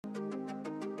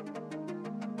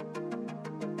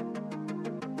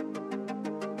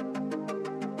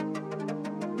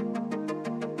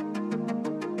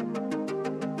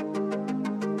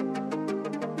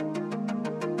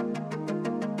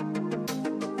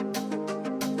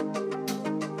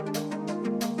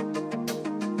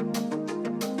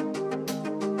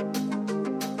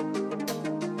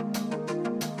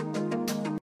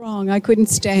long. I couldn't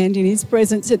stand in his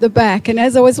presence at the back. And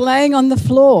as I was laying on the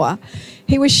floor,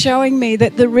 he was showing me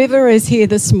that the river is here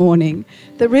this morning.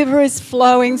 The river is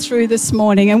flowing through this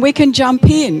morning, and we can jump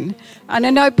in. And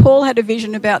I know Paul had a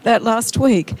vision about that last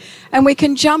week. And we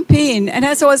can jump in. And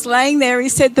as I was laying there, he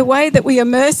said the way that we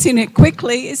immerse in it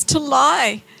quickly is to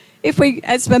lie. If we,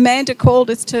 as Amanda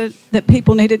called us to, that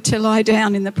people needed to lie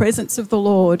down in the presence of the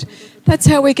Lord. That's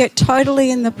how we get totally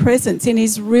in the presence, in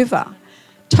his river.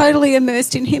 Totally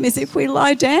immersed in him, as if we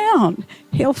lie down.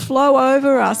 He'll flow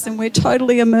over us and we're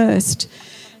totally immersed.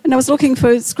 And I was looking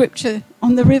for scripture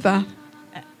on the river,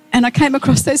 and I came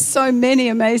across, there's so many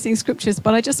amazing scriptures,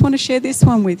 but I just want to share this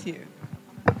one with you.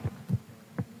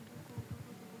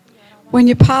 When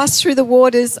you pass through the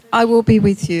waters, I will be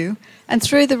with you, and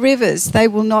through the rivers they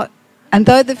will not, and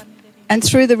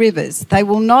through the rivers they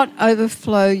will not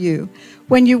overflow you.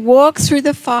 When you walk through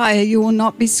the fire, you will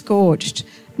not be scorched,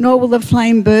 nor will the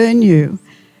flame burn you.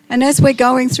 And as we're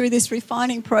going through this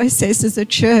refining process as a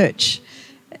church,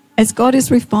 as God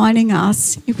is refining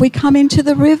us, if we come into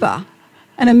the river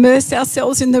and immerse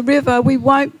ourselves in the river, we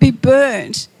won't be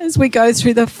burnt as we go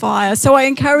through the fire. So I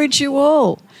encourage you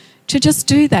all to just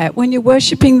do that when you're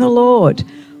worshipping the Lord.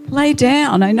 Lay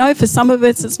down. I know for some of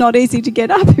us it's not easy to get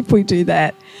up if we do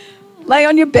that. Lay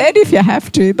on your bed if you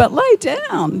have to, but lay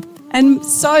down and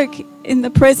soak in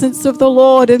the presence of the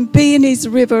Lord and be in his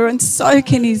river and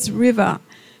soak in his river,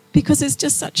 because there's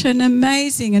just such an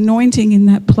amazing anointing in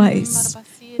that place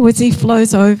as he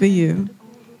flows over you.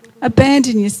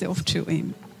 Abandon yourself to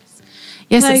him.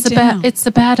 Yes, it's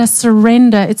about a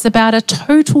surrender. It's about a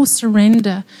total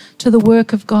surrender to the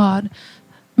work of God.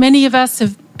 Many of us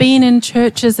have been in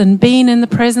churches and been in the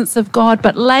presence of God,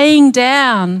 but laying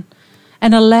down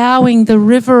and allowing the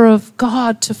river of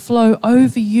God to flow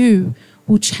over you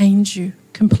will change you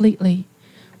completely,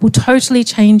 will totally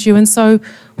change you. And so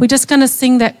we're just going to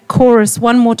sing that chorus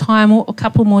one more time, or a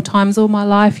couple more times. All my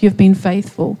life you've been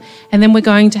faithful. And then we're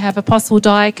going to have Apostle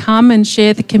Di come and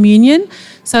share the communion.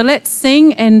 So let's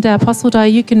sing, and Apostle Di,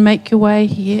 you can make your way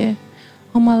here.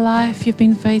 All my life you've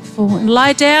been faithful. And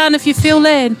lie down if you feel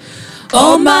led.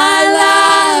 All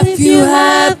my life you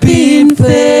have been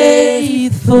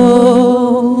faithful.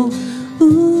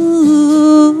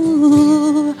 Ooh.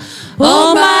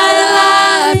 All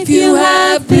my life you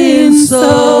have been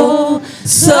so,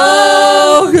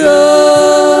 so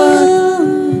good.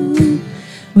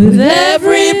 With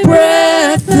every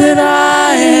breath that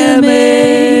I am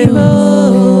able,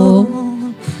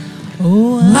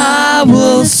 oh, I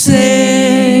will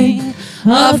sing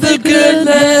of the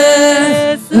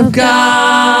goodness of God.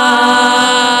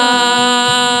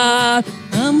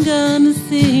 I'm gonna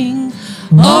sing.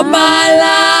 All my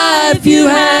life you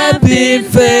have been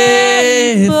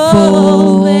faithful.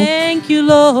 Thank you,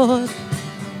 Lord.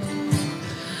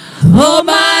 All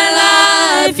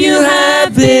my life you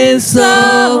have been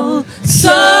so,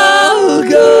 so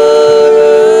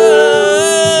good.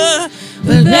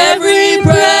 With every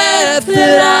breath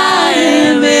that I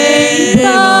am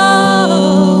able,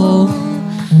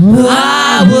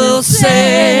 I will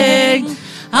sing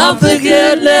of the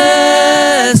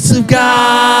goodness of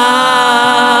God.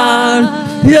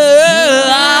 Yeah,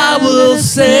 I will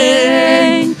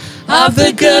sing of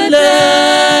the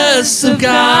goodness of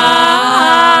God.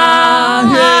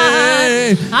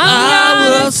 Yeah, I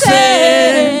will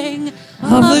sing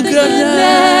of the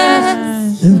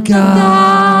goodness of God.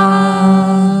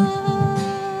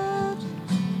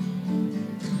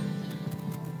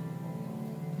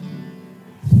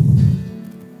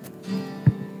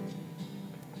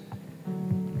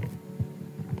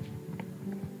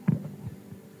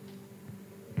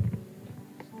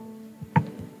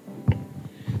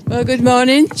 Well, good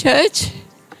morning, church.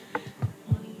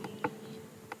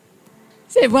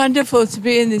 Is it wonderful to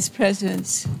be in this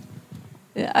presence?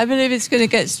 I believe it's going to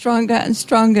get stronger and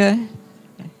stronger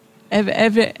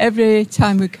every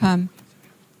time we come.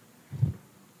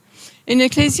 In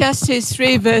Ecclesiastes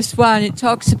 3 verse 1, it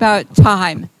talks about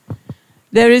time.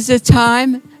 There is a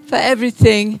time for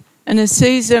everything and a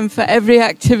season for every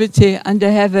activity under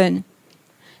heaven.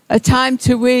 A time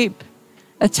to weep,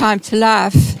 a time to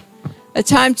laugh, a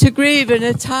time to grieve, and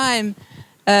a time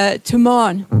to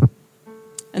mourn.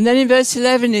 And then in verse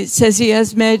 11 it says he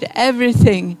has made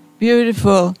everything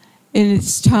beautiful in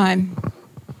its time.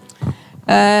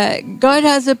 God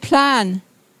has a plan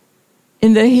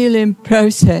in the healing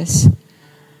process.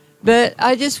 But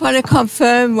I just want to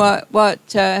confirm what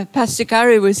Pastor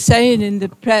Gary was saying in the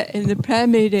prayer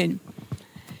meeting.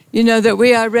 You know, that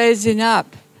we are raising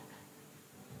up.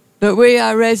 But we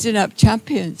are raising up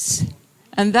champions.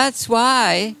 And that's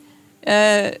why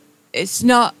it's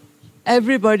not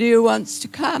everybody who wants to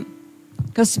come.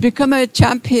 Because to become a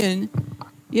champion,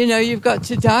 you know, you've got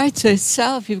to die to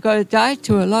self. You've got to die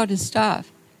to a lot of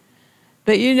stuff.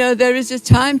 But, you know, there is a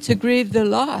time to grieve the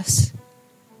loss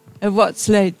of what's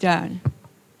laid down.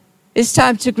 It's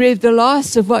time to grieve the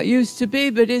loss of what used to be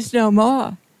but is no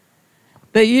more.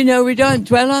 But, you know, we don't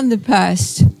dwell on the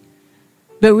past,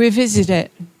 but we visit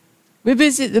it. We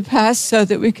visit the past so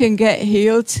that we can get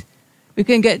healed, we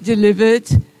can get delivered,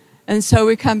 and so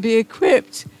we can be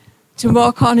equipped to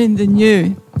walk on in the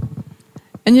new.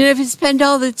 And, you know, if you spend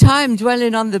all the time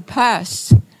dwelling on the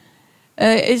past,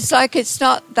 it's like it's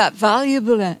not that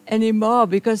valuable anymore,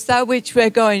 because that which we're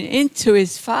going into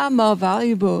is far more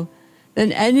valuable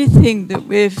than anything that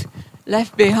we've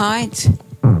left behind.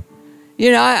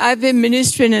 You know, I've been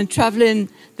ministering and traveling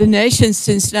the nations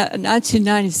since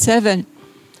 1997,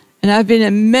 and I've been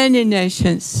in many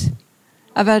nations.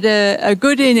 I've had a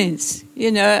good innings,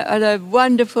 you know, had a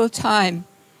wonderful time.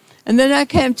 And then I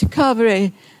came to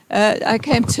Calvary. I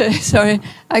came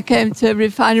to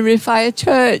Refinery Fire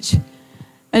Church.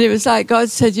 And it was like God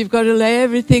said, you've got to lay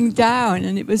everything down.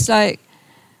 And it was like,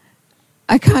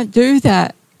 I can't do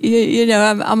that. You know,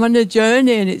 I'm on a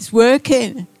journey and it's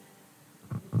working.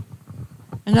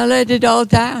 And I laid it all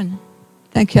down.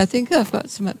 Thank you. I think I've got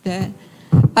some up there.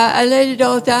 I laid it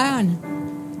all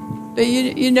down. But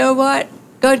you know what?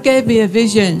 God gave me a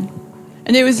vision.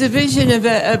 And it was a vision of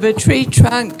a tree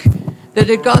trunk that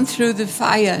had gone through the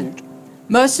fire.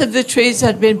 Most of the trees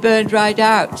had been burned right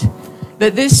out.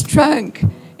 But this trunk,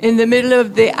 in the middle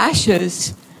of the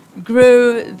ashes,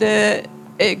 grew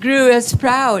a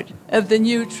sprout of the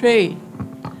new tree.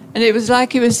 And it was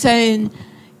like he was saying,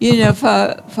 you know,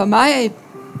 for my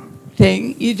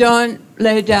thing, you don't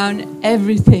lay down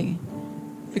everything,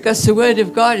 because the word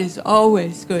of God is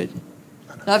always good.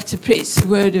 I love to preach the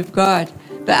word of God.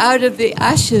 But out of the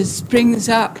ashes springs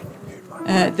up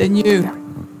the new.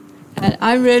 And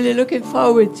I'm really looking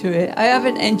forward to it. I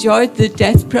haven't enjoyed the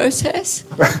death process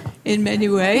in many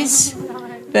ways.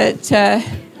 But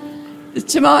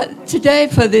today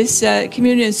for this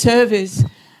communion service,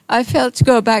 I felt to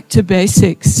go back to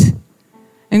basics.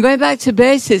 And going back to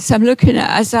basics, I'm looking at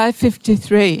Isaiah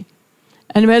 53.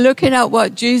 And we're looking at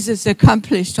what Jesus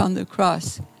accomplished on the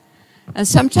cross. And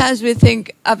sometimes we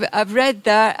think, I've read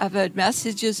that, I've heard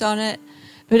messages on it.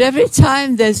 But every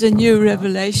time there's a new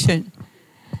revelation.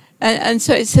 And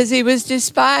so it says he was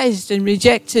despised and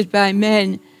rejected by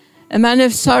men, a man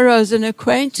of sorrows and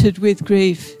acquainted with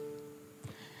grief.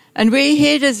 And we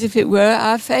hid, as if it were,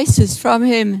 our faces from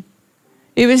him.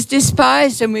 He was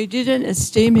despised and we didn't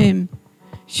esteem him.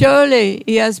 Surely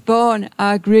he has borne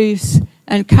our griefs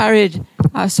and carried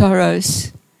our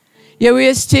sorrows. Yet we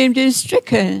esteemed him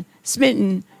stricken,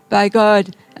 smitten by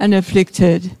God and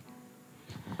afflicted.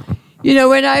 You know,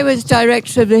 when I was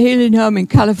director of the Healing Home in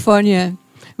California,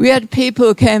 we had people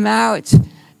who came out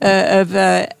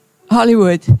of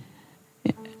Hollywood.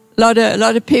 A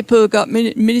lot of people got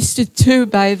ministered to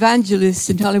by evangelists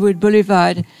in Hollywood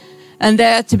Boulevard, and they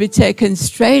had to be taken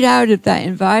straight out of that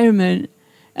environment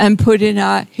and put in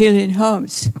our healing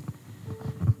homes.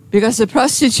 Because the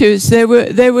prostitutes, they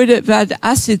would have had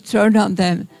acid thrown on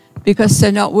them because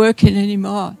they're not working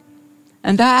anymore.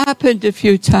 And that happened a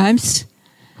few times.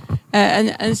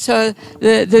 And so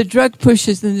the drug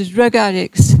pushers and the drug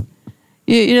addicts,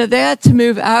 you know, they had to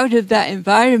move out of that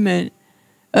environment.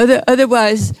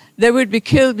 Otherwise, they would be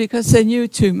killed because they knew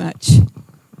too much.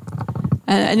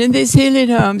 And in these healing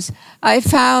homes, I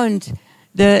found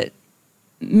that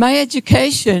my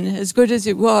education, as good as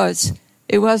it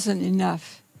wasn't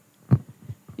enough.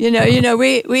 You know,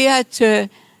 we had to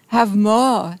have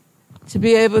more to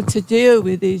be able to deal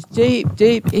with these deep,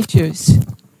 deep issues.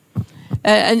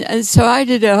 And so I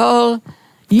did a whole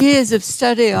years of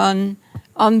study on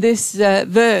this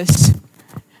verse.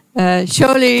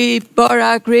 Surely he bore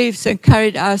our griefs and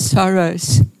carried our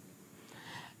sorrows.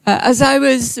 As I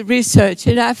was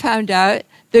researching, I found out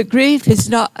that grief is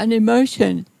not an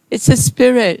emotion. It's a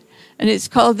spirit, and it's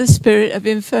called the spirit of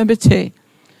infirmity.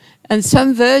 And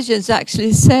some versions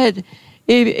actually said,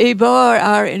 he bore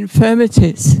our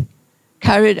infirmities,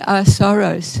 carried our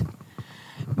sorrows.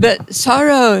 But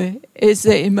sorrow is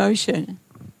the emotion.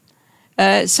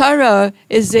 Sorrow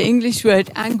is the English word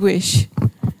anguish.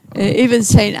 Even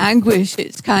saying anguish,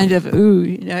 it's kind of,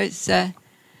 you know, it's an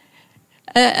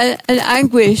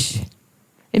anguish.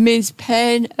 It means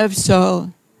pain of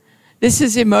soul. This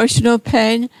is emotional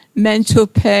pain, mental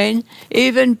pain,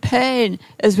 even pain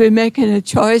as we're making a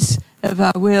choice of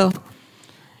our will.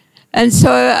 And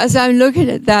so as I'm looking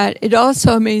at that, it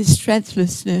also means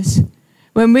strengthlessness.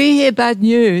 When we hear bad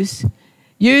news,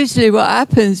 usually what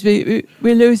happens, we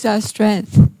lose our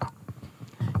strength.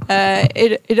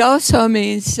 it also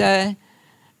means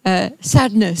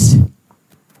sadness.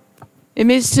 It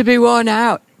means to be worn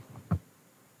out.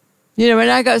 You know, when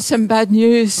I got some bad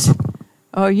news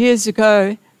years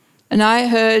ago, and I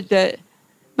heard that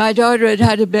my daughter had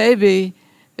had a baby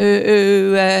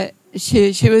who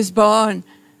she was born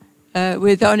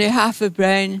with only half a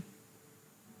brain,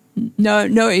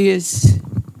 no ears,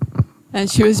 and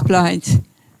she was blind.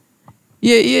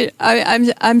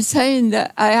 I'm saying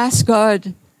that I asked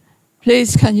God,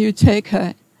 please, can you take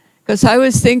her? Because I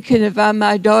was thinking of how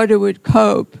my daughter would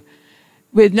cope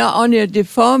with not only a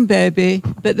deformed baby,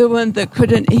 but the one that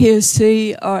couldn't hear,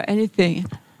 see, or anything.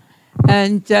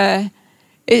 And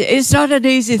it's not an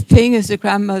easy thing as a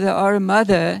grandmother or a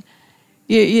mother,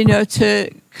 you know, to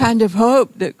kind of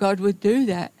hope that God would do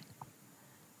that.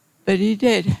 But he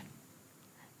did.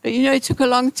 But, you know, it took a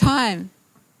long time.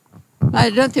 I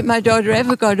don't think my daughter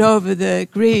ever got over the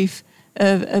grief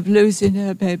of losing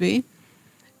her baby.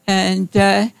 And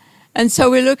so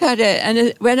we look at it,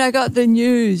 and when I got the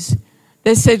news,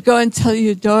 they said, go and tell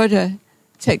your daughter,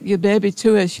 take your baby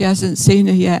to her. She hasn't seen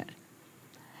her yet.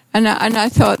 And I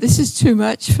thought, this is too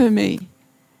much for me,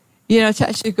 you know, to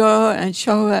actually go and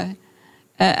show her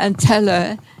and tell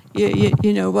her,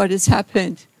 you know, what has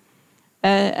happened.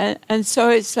 And so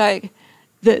it's like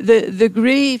the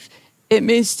grief, it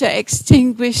means to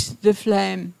extinguish the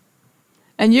flame.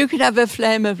 And you can have a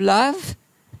flame of love.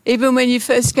 Even when you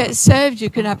first get saved, you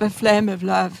can have a flame of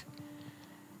love.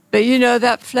 But you know,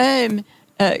 that flame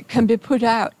can be put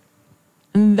out.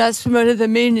 And that's one of the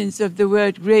meanings of the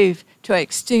word grief, to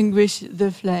extinguish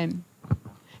the flame.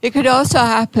 It could also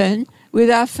happen with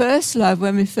our first love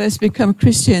when we first become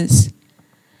Christians.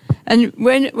 And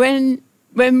when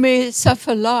we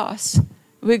suffer loss,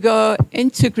 we go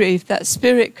into grief. That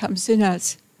spirit comes in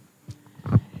us.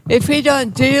 If we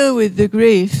don't deal with the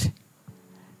grief,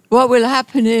 what will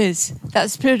happen is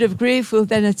that spirit of grief will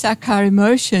then attack our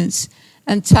emotions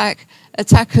and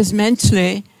attack us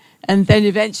mentally, and then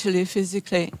eventually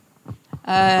physically.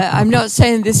 I'm not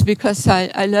saying this because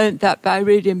I learned that by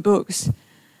reading books.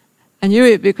 I knew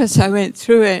it because I went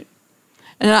through it.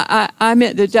 And I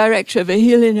met the director of a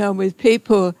healing home with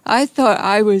people. I thought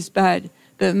I was bad,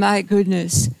 but my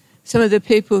goodness, some of the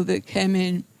people that came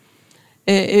in,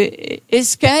 it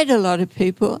scared a lot of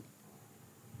people.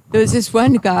 There was this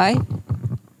one guy,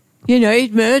 you know,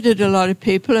 he'd murdered a lot of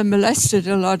people and molested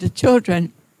a lot of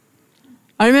children.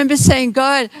 I remember saying,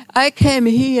 God, I came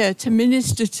here to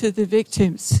minister to the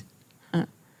victims.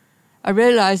 I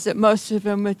realized that most of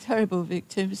them were terrible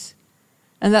victims,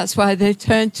 and that's why they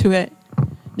turned to it.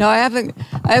 No, I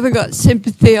haven't got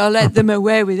sympathy or let them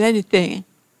away with anything.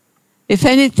 If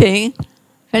anything,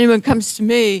 if anyone comes to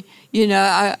me, you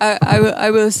know, I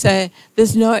will say,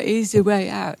 there's no easy way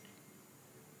out.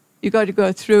 You've got to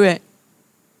go through it.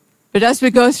 But as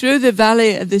we go through the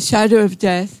valley of the shadow of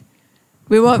death,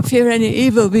 we won't fear any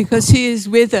evil because he is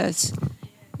with us.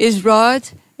 His rod,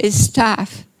 his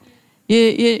staff,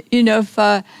 you know,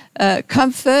 for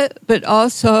comfort, but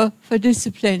also for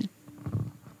discipline.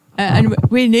 And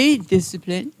we need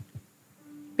discipline.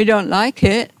 We don't like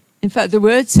it. In fact, the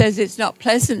word says it's not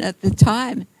pleasant at the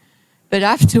time, but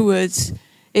afterwards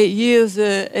it yields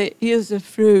a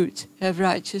fruit of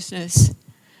righteousness.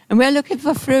 And we're looking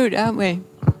for fruit, aren't we?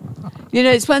 You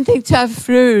know, it's one thing to have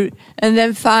fruit and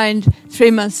then find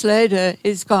 3 months later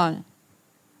it's gone.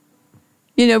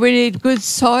 You know, we need good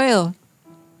soil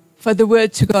for the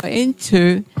word to go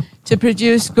into to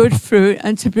produce good fruit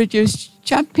and to produce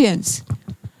champions.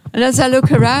 And as I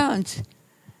look around,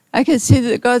 I can see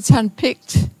that God's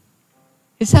handpicked.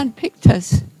 He's handpicked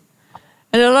us.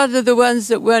 And a lot of the ones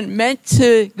that weren't meant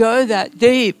to go that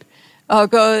deep or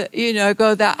go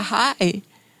that high,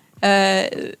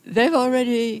 they've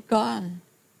already gone.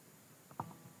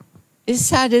 It's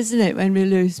sad, isn't it, when we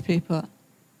lose people?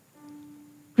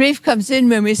 Grief comes in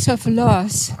when we suffer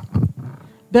loss.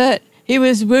 But he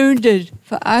was wounded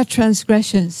for our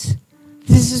transgressions.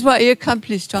 This is what he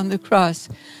accomplished on the cross.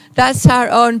 That's our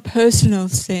own personal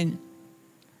sin.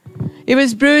 He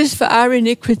was bruised for our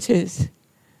iniquities.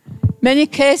 Many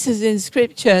cases in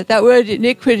Scripture, that word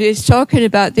iniquity is talking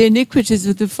about the iniquities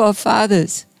of the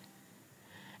forefathers.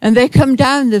 And they come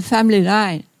down the family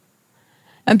line.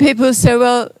 And people say,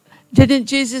 well, didn't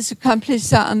Jesus accomplish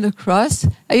that on the cross?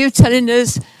 Are you telling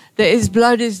us that his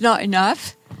blood is not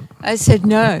enough? I said,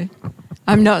 no,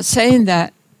 I'm not saying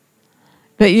that.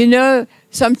 But you know,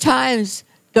 sometimes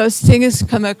those things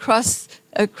come across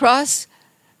the cross,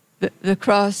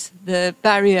 the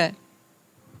barrier.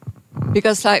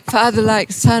 Because like father,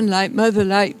 like son, like mother,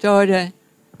 like daughter.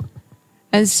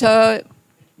 And so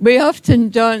we often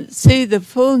don't see the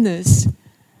fullness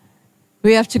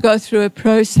We have to go through a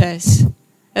process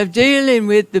of dealing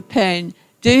with the pain,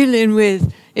 dealing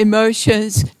with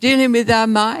emotions, dealing with our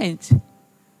mind.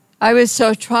 I was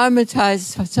so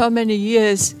traumatized for so many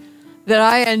years that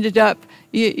I ended up,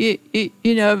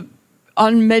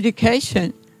 on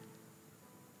medication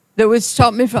that would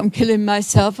stop me from killing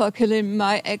myself or killing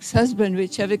my ex-husband,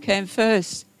 whichever came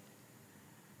first.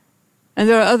 And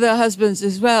there are other husbands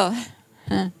as well.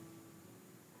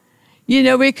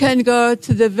 We can go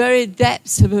to the very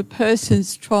depths of a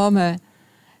person's trauma,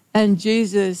 and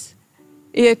Jesus,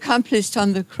 he accomplished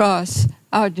on the cross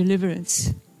our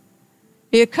deliverance.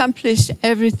 He accomplished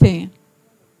everything.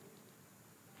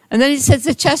 And then he says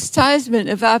the chastisement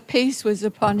of our peace was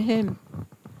upon him.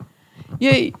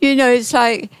 It's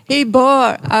like he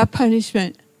bore our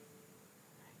punishment.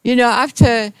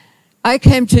 After I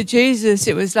came to Jesus,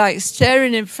 it was like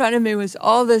staring in front of me was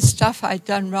all the stuff I'd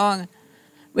done wrong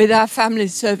with our family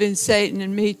serving Satan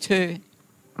and me too.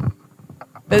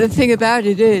 But the thing about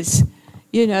it is,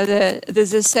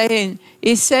 there's a saying,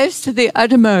 he saves to the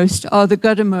uttermost or the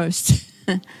guttermost.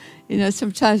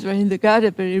 Sometimes we're in the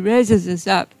gutter, but he raises us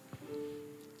up.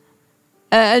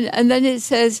 And then it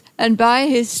says, and by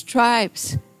his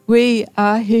stripes we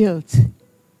are healed.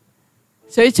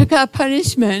 So he took our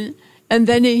punishment and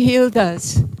then he healed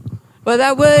us. Well,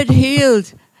 that word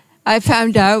healed, I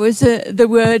found out, was the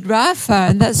word Rapha,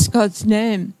 and that's God's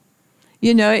name. He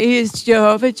is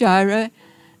Jehovah Jireh,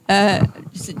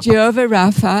 Jehovah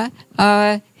Rapha,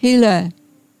 our healer.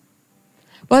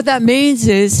 What that means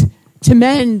is to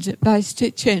mend by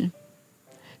stitching.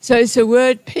 So it's a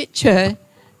word picture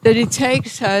that he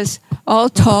takes us all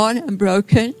torn and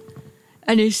broken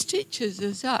and he stitches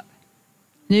us up.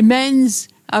 And he mends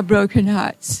our broken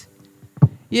hearts.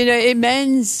 He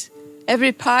mends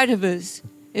every part of us,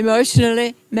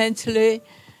 emotionally, mentally,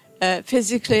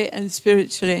 physically and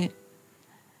spiritually.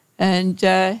 And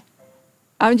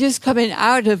I'm just coming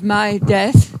out of my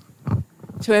death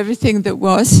to everything that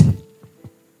was. It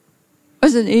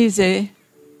wasn't easy.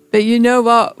 But you know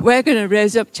what? We're going to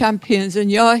raise up champions, and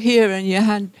you're here and you're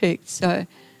handpicked. So,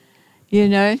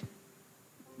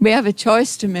 we have a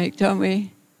choice to make, don't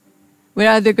we? We're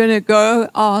either going to go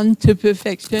on to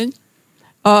perfection,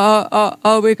 or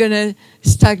we're going to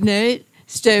stagnate,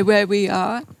 stay where we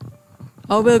are,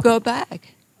 or we'll go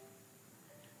back.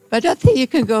 But I don't think you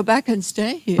can go back and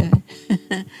stay here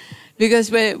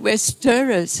because we're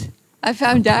stirrers. I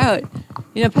found out,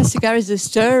 Pastor Gary's a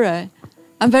stirrer.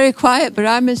 I'm very quiet, but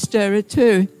I'm a stirrer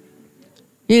too.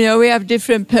 We have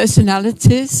different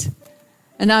personalities,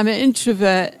 and I'm an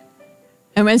introvert.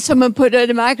 And when someone put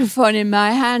a microphone in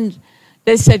my hand,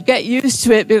 they said, get used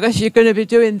to it because you're going to be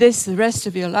doing this the rest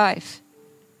of your life.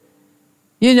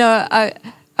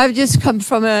 I've just come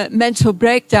from a mental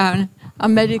breakdown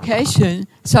on medication,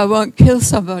 so I won't kill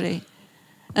somebody.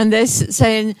 And they're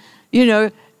saying,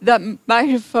 that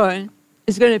microphone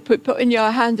is going to put in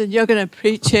your hand and you're going to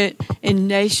preach it in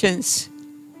nations.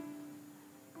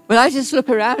 Well, I just look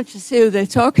around to see who they're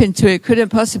talking to. It couldn't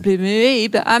possibly be me,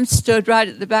 but I'm stood right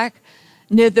at the back,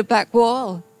 near the back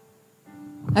wall.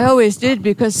 I always did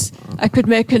because I could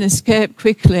make an escape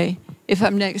quickly if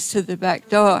I'm next to the back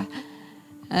door,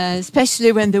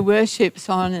 especially when the worship's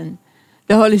on and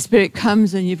the Holy Spirit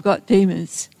comes and you've got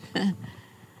demons.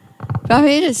 But I'm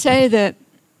here to say that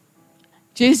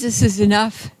Jesus is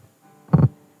enough.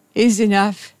 He's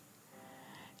enough.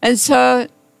 And so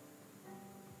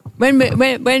when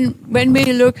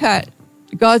we look at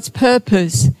God's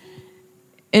purpose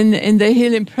in the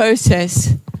healing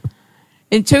process,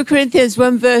 in 2 Corinthians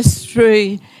 1 verse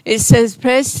 3, it says,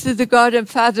 praise to the God and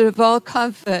Father of all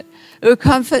comfort, who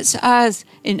comforts us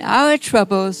in our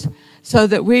troubles, so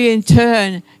that we in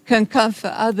turn can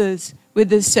comfort others with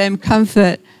the same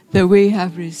comfort that we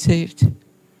have received.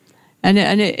 And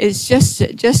it's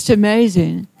just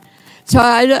amazing. So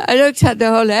I looked at the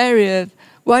whole area of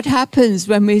what happens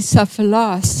when we suffer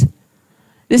loss.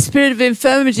 The spirit of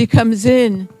infirmity comes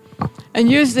in, and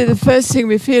usually the first thing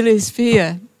we feel is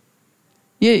fear.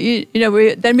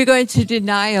 Then we go into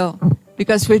denial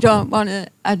because we don't want to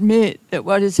admit that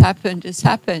what has happened has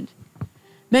happened.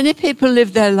 Many people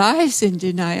live their lives in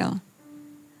denial.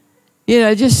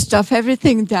 Just stuff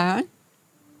everything down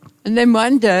and then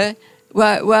wonder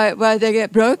why they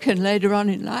get broken later on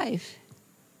in life.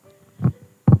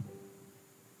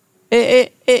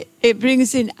 It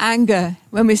brings in anger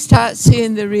when we start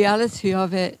seeing the reality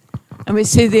of it and we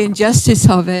see the injustice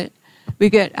of it. We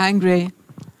get angry.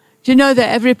 Do you know that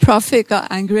every prophet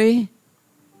got angry?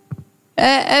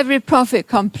 Every prophet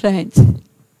complained.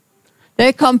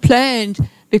 They complained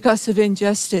because of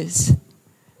injustice.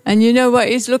 And you know what?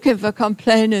 He's looking for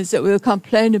complainers that will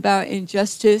complain about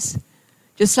injustice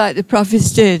just like the prophets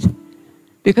did,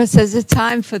 because there's a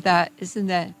time for that, isn't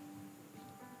there?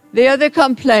 The other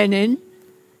complaining,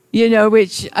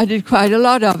 which I did quite a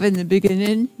lot of in the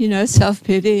beginning,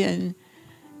 self-pity, and,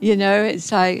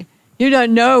 it's like, you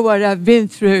don't know what I've been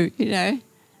through, I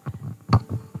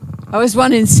was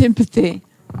wanting sympathy.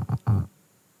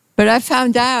 But I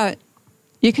found out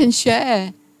you can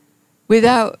share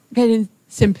without getting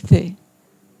sympathy.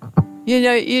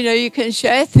 You can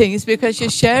share things because you're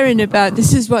sharing about,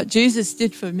 this is what Jesus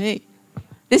did for me.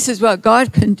 This is what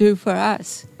God can do for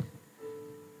us.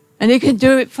 And He can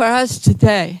do it for us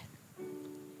today.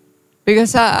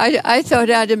 Because I thought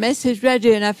I had a message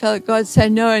ready, and I felt God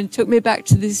said no, and took me back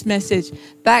to this message,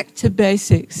 back to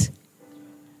basics.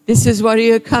 This is what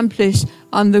He accomplished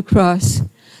on the cross.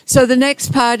 So the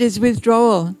next part is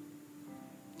withdrawal.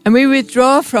 And we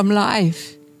withdraw from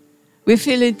life. We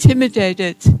feel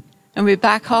intimidated and we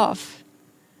back off.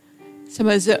 Some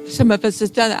of us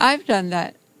have done that. I've done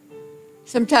that.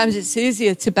 Sometimes it's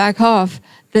easier to back off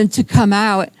than to come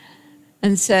out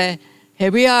and say,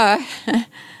 here we are.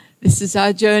 This is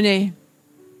our journey.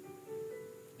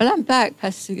 Well, I'm back,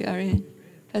 Pastor Gary,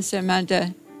 Pastor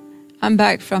Amanda. I'm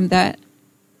back from that.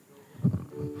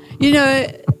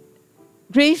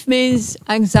 Grief means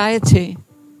anxiety.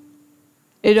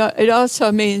 It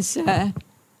also means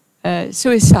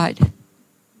suicide.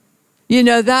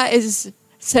 That is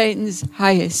Satan's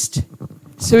highest.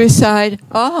 Suicide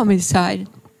or homicide.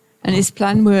 And his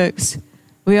plan works.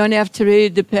 We only have to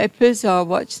read the papers or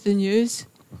watch the news.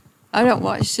 I don't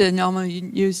watch the normal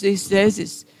news these days.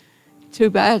 It's too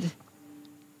bad.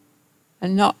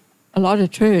 And not a lot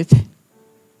of truth.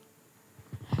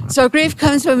 So grief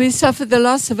comes when we suffer the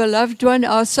loss of a loved one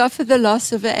or suffer the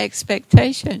loss of an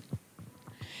expectation.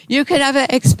 You can have an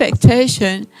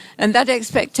expectation, and that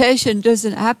expectation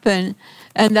doesn't happen,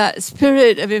 and that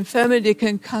spirit of infirmity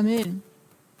can come in.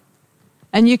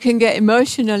 And you can get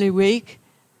emotionally weak,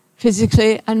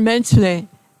 physically and mentally.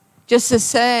 Just the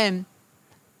same,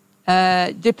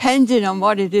 depending on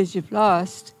what it is you've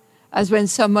lost, as when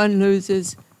someone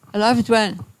loses a loved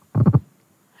one.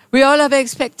 We all have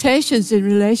expectations in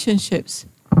relationships.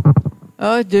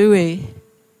 Oh, do we?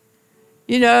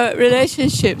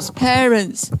 Relationships,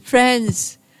 parents,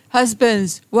 friends,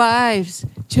 husbands, wives,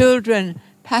 children,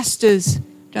 pastors.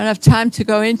 Don't have time to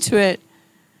go into it.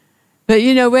 But,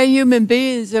 we're human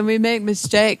beings and we make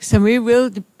mistakes and we will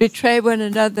betray one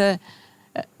another,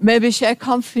 maybe share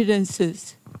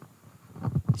confidences.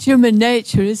 It's human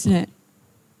nature, isn't it?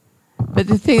 But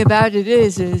the thing about it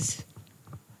is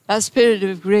that spirit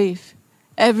of grief,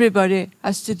 everybody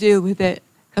has to deal with it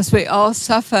because we all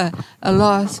suffer a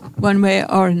loss one way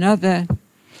or another.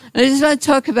 And I just want to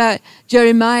talk about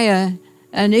Jeremiah,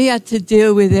 and he had to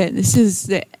deal with it. This is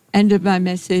the end of my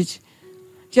message.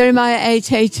 Jeremiah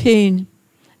 8:18.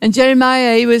 And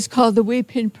Jeremiah, he was called the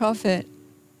weeping prophet.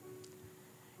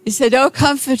 He said, "O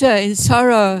comforter in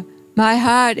sorrow, my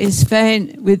heart is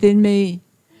faint within me.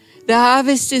 The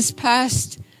harvest is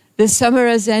past, the summer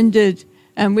has ended,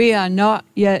 and we are not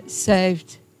yet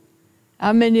saved."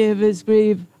 How many of us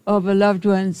grieve over loved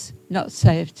ones not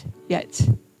saved yet?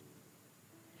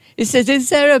 He says, "Is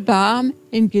there a balm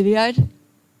in Gilead?"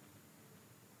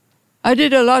 I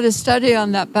did a lot of study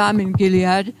on that balm in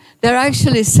Gilead. They're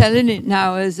actually selling it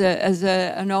now as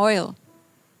an oil.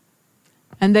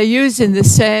 And they're using the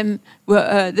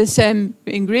same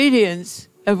ingredients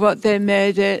of what they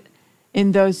made it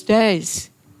in those days.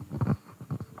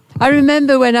 I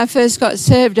remember when I first got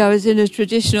saved, I was in a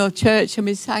traditional church and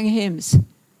we sang hymns.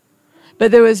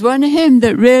 But there was one hymn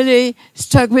that really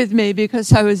stuck with me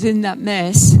because I was in that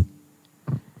mess.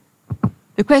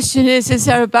 The question is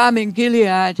there a balm in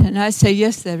Gilead? And I say,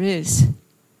 yes, there is.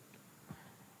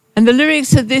 And the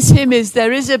lyrics of this hymn is,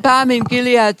 there is a balm in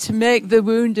Gilead to make the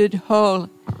wounded whole.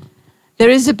 There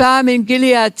is a balm in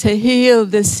Gilead to heal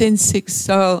the sin-sick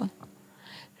soul.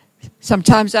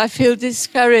 Sometimes I feel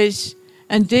discouraged,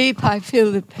 and deep I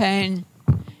feel the pain.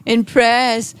 In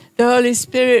prayers, the Holy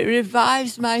Spirit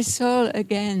revives my soul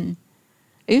again.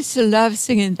 I used to love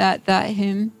singing that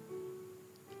hymn.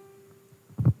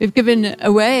 We've given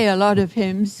away a lot of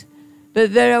hymns,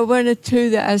 but there are one or two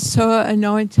that are so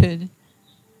anointed.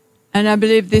 And I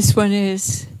believe this one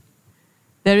is,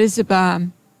 there is a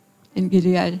balm in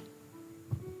Gilead.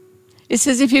 It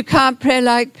says, if you can't pray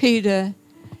like Peter,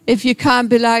 if you can't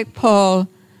be like Paul,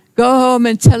 go home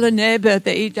and tell a neighbor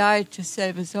that he died to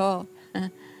save us all.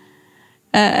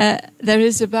 There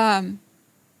is a balm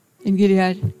in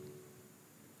Gilead.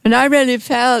 And I really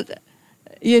felt,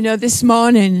 this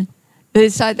morning, that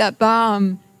it's like that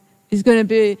balm is going to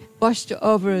be washed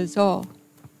over us all.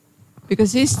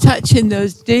 Because he's touching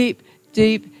those deep,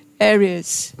 deep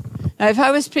areas. Now, if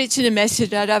I was preaching a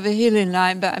message, I'd have a healing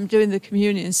line, but I'm doing the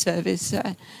communion service.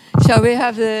 Shall we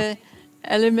have the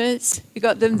elements? You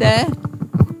got them there?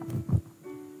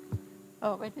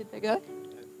 Oh, where did they go?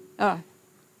 Oh,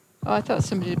 I thought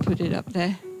somebody had put it up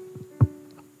there.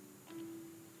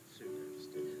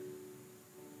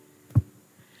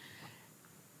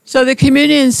 So the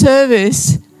communion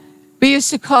service, we used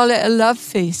to call it a love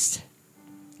feast.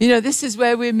 You know, this is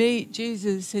where we meet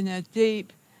Jesus in a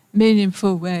deep,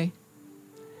 meaningful way.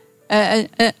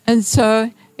 And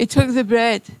so he took the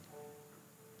bread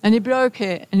and he broke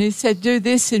it and he said, do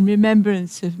this in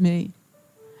remembrance of me.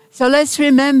 So let's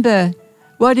remember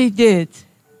what he did.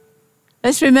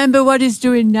 Let's remember what he's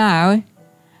doing now.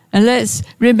 And let's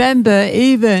remember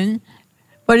even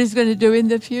what he's going to do in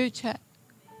the future.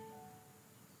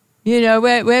 You know,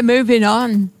 we're moving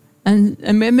on and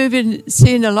we're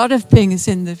seeing a lot of things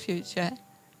in the future.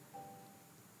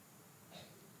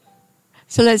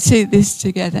 So let's see this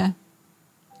together.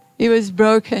 He was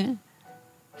broken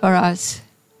for us.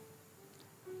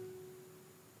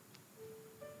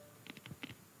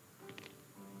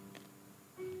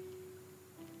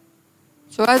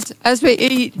 So as we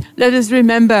eat, let us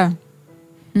remember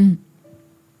that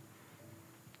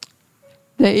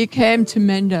he came to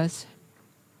mend us.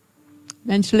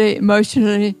 Mentally,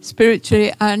 emotionally,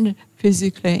 spiritually, and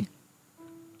physically.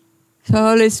 So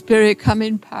Holy Spirit, come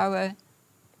in power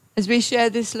as we share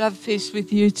this love feast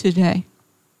with you today.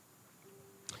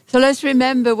 So let's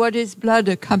remember what his blood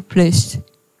accomplished.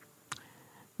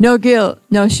 No guilt,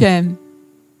 no shame.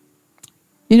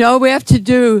 You know, all we have to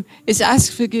do is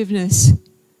ask forgiveness.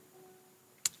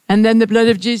 And then the blood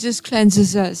of Jesus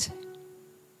cleanses us.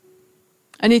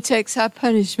 And he takes our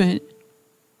punishment.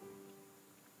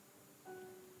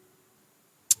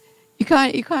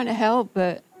 You can't help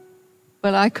but,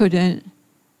 well, I couldn't.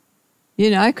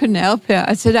 You know, I couldn't help it.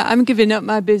 I said, I'm giving up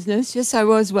my business. Yes, I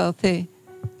was wealthy.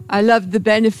 I loved the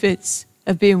benefits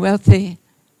of being wealthy.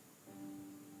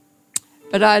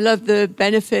 But I love the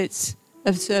benefits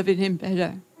of serving him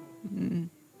better.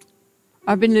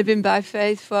 I've been living by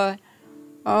faith for,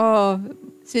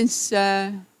 since,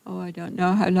 I don't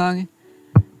know how long.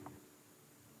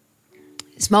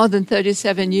 It's more than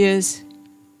 37 years.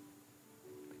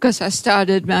 Because I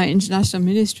started my international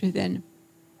ministry then.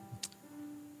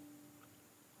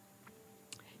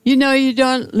 You know, you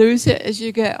don't lose it as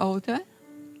you get older.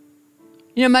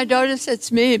 You know, my daughter said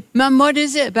to me, Mum, what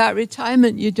is it about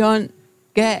retirement you don't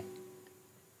get?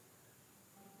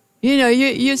 You know,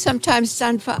 you sometimes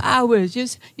stand for hours.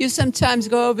 You sometimes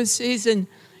go overseas and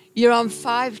you're on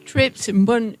 5 trips in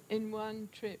one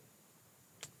trip.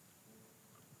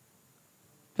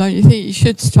 Don't you think you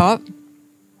should stop?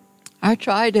 I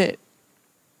tried it.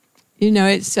 You know,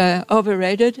 it's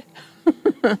overrated.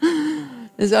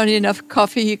 There's only enough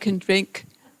coffee you can drink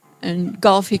and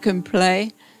golf you can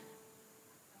play.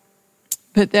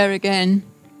 But there again,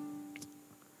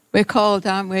 we're called,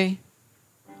 aren't we,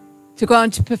 to go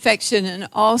on to perfection and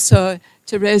also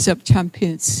to raise up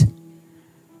champions.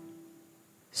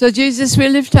 So Jesus, we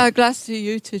lift our glass to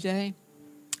you today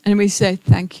and we say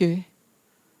thank you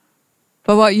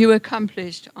for what you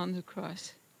accomplished on the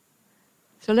cross.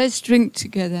 So let's drink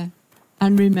together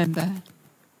and remember.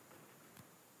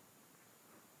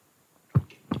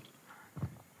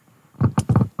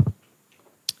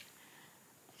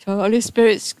 So Holy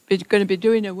Spirit's going to be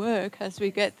doing a work as we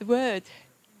get the word.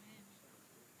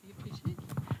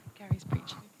 Gary's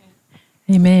preaching.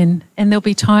 Amen. And there'll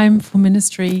be time for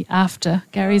ministry after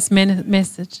Gary's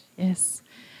message. Yes.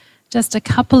 Just a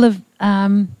couple of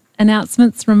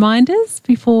announcements, reminders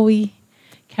before we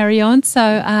carry on.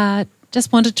 So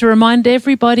just wanted to remind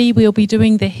everybody we'll be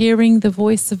doing the Hearing the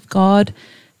Voice of God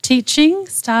teaching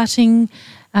starting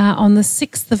on the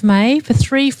 6th of May for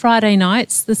 3 Friday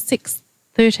nights, the 6th,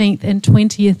 13th and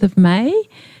 20th of May.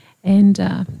 And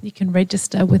you can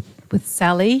register with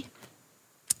Sally.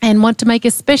 And want to make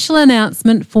a special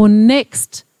announcement for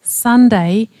next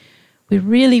Sunday. We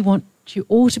really want you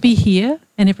all to be here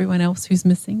and everyone else who's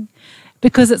missing,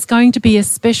 because it's going to be a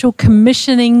special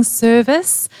commissioning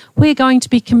service. We're going to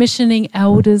be commissioning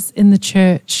elders in the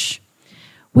church.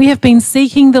 We have been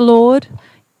seeking the Lord.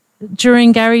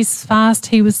 During Gary's fast,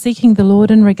 he was seeking the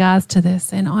Lord in regards to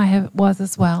this, and I was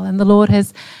as well. And the Lord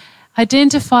has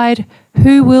identified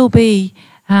who will be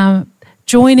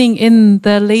joining in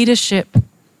the leadership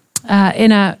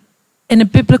in a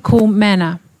biblical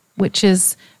manner, which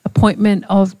is appointment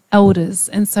of elders.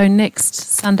 And so next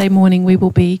Sunday morning we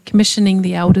will be commissioning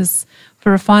the elders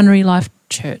for Refinery Life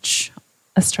Church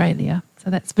Australia. So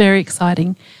that's very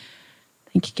exciting.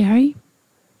 Thank you, Gary.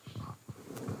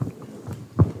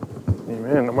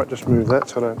 Amen. I might just move that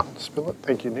so I don't spill it.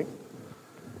 Thank you, Nick.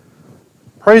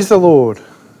 Praise the Lord.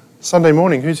 Sunday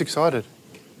morning, who's excited?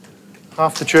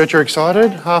 Half the church are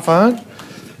excited, half aren't.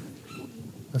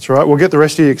 That's right, we'll get the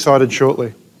rest of you excited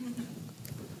shortly.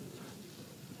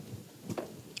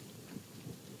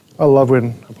 I love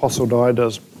when Apostle Di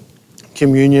does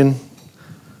communion.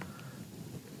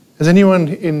 Has anyone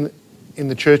in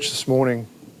the church this morning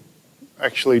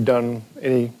actually done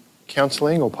any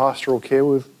counselling or pastoral care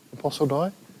with Apostle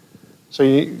Di?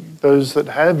 So those that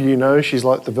have, you know she's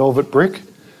like the velvet brick.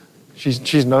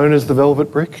 She's known as the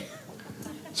velvet brick.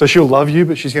 So she'll love you,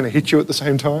 but she's going to hit you at the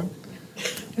same time.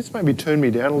 Just maybe turn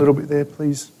me down a little bit there,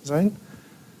 please, Zane.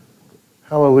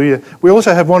 Hallelujah. We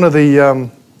also have one of the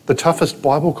toughest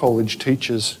Bible college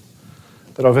teachers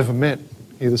that I've ever met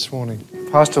here this morning.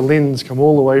 Pastor Lynn's come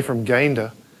all the way from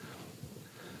Gayndah.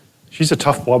 She's a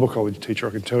tough Bible college teacher,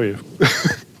 I can tell you.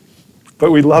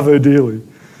 But we love her dearly.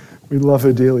 We love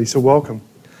her dearly, so welcome.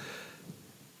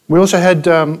 We also had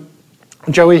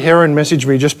Joey Heron message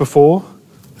me just before,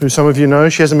 who some of you know.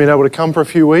 She hasn't been able to come for a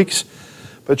few weeks,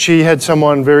 but she had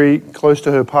someone very close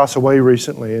to her pass away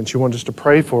recently, and she wanted us to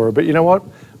pray for her. But you know what?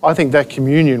 I think that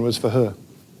communion was for her.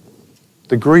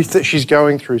 The grief that she's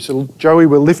going through. So Joey,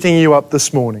 we're lifting you up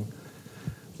this morning.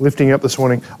 Lifting you up this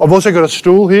morning. I've also got a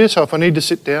stool here, so if I need to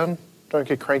sit down, don't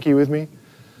get cranky with me.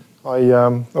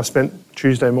 I spent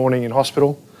Tuesday morning in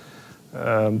hospital.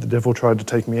 The devil tried to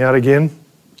take me out again,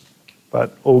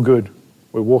 but all good.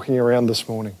 We're walking around this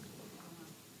morning.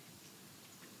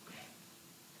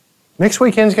 Next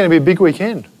weekend's going to be a big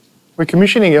weekend. We're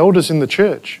commissioning elders in the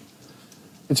church.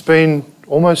 It's been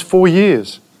almost 4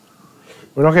 years.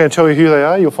 We're not going to tell you who they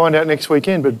are. You'll find out next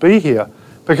weekend, but be here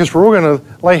because we're all going to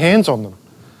lay hands on them.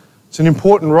 It's an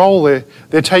important role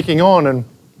they're taking on, and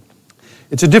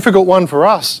it's a difficult one for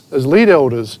us as lead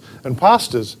elders and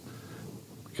pastors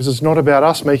because it's not about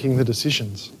us making the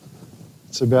decisions.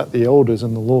 It's about the elders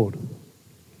and the Lord.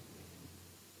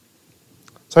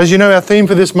 So as you know, our theme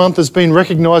for this month has been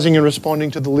recognising and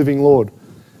responding to the living Lord.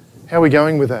 How are we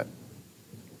going with that? Are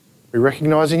we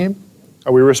recognising Him?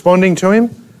 Are we responding to Him?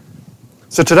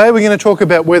 So today we're going to talk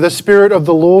about where the Spirit of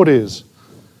the Lord is.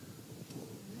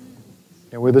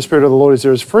 Now, where the Spirit of the Lord is,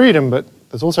 there is freedom, but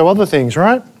there's also other things,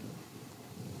 right?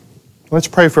 Let's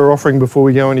pray for our offering before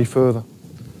we go any further.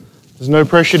 There's no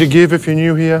pressure to give if you're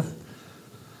new here,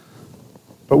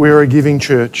 but we are a giving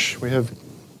church. We have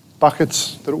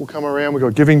buckets that will come around. We've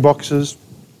got giving boxes.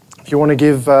 If you want to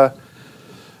give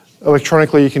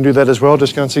electronically, you can do that as well.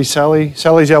 Just go and see Sally.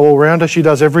 Sally's our all-rounder. She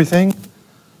does everything.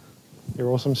 You're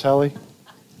awesome, Sally.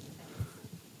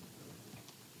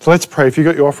 So let's pray. If you've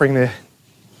got your offering there,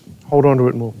 hold on to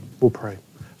it and we'll pray.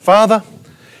 Father,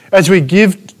 as we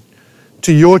give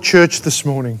to your church this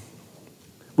morning,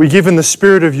 we give in the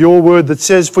spirit of your word that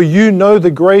says, for you know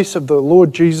the grace of the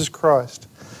Lord Jesus Christ,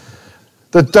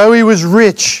 that though he was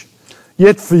rich,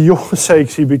 yet for your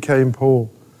sakes he became poor,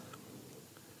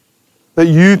 that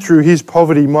you through his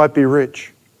poverty might be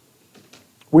rich.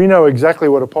 We know exactly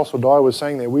what Apostle Di was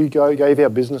saying there. We gave our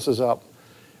businesses up.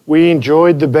 We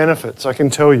enjoyed the benefits, I can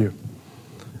tell you.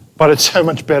 But it's so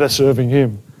much better serving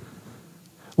him.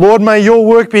 Lord, may your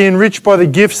work be enriched by the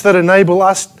gifts that enable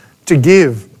us to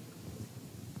give.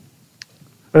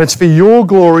 And it's for your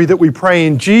glory that we pray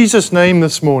in Jesus' name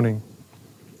this morning.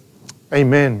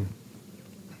 Amen.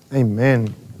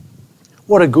 Amen.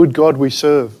 What a good God we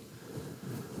serve.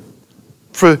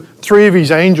 For 3 of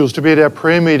his angels to be at our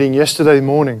prayer meeting yesterday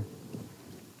morning,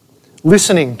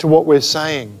 listening to what we're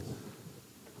saying,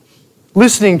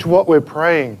 listening to what we're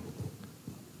praying.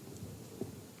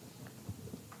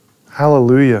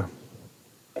 Hallelujah.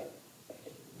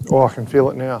 Oh, I can feel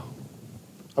it now.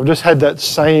 I've just had that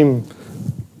same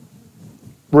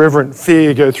reverent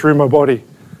fear go through my body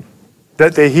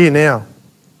that they're here now.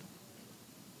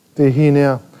 They're here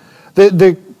now.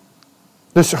 The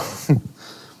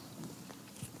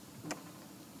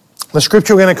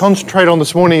scripture we're going to concentrate on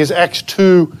this morning is Acts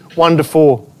 2,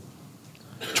 1-4.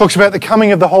 It talks about the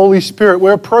coming of the Holy Spirit.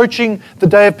 We're approaching the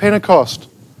day of Pentecost.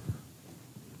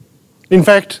 In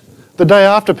fact, the day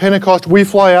after Pentecost, we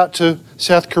fly out to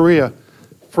South Korea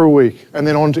for a week and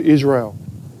then on to Israel.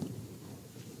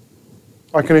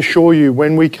 I can assure you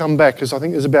when we come back, because I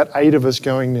think there's about 8 of us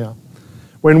going now,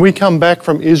 when we come back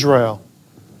from Israel,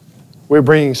 we're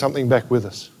bringing something back with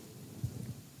us.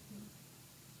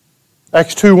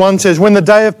 Acts 2:1 says, when the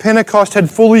day of Pentecost had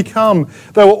fully come,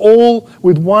 they were all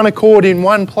with one accord in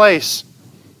one place.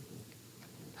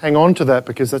 Hang on to that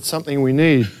because that's something we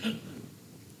need.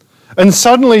 And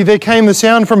suddenly there came the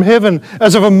sound from heaven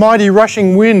as of a mighty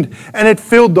rushing wind, and it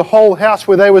filled the whole house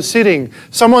where they were sitting.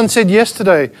 Someone said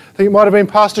yesterday, I think it might have been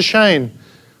Pastor Shane,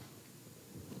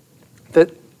 that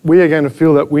we are going to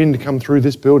feel that wind come through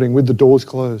this building with the doors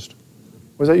closed.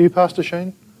 Was that you, Pastor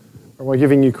Shane? Or am I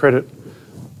giving you credit?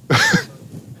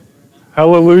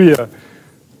 Hallelujah.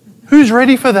 Who's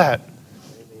ready for that?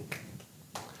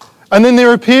 And then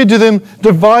there appeared to them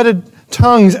divided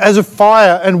tongues as of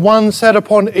fire, and one sat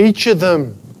upon each of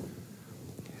them.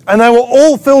 And they were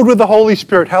all filled with the Holy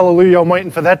Spirit. Hallelujah, I'm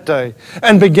waiting for that day.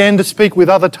 And began to speak with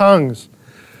other tongues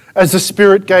as the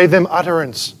Spirit gave them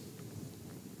utterance.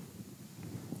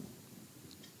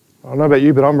 I don't know about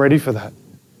you, but I'm ready for that.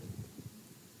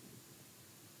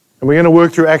 And we're going to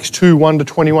work through Acts 2, 1 to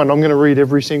 21. I'm going to read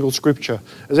every single scripture.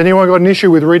 Has anyone got an issue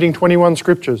with reading 21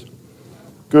 scriptures?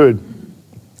 Good.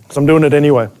 Because I'm doing it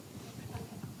anyway.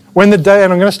 When the day,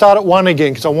 and I'm going to start at 1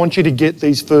 again because I want you to get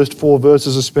these first 4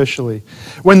 verses especially.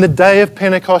 When the day of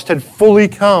Pentecost had fully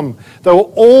come, they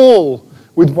were all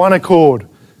with one accord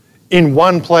in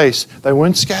one place. They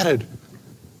weren't scattered.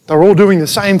 They were all doing the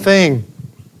same thing.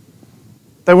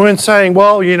 They weren't saying,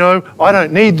 well, you know, I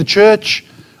don't need the church.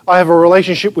 I have a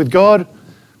relationship with God.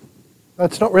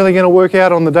 That's not really going to work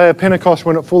out on the day of Pentecost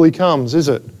when it fully comes, is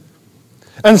it?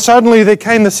 And suddenly there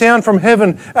came the sound from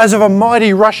heaven as of a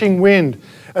mighty rushing wind.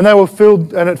 And they were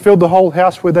filled, and it filled the whole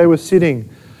house where they were sitting.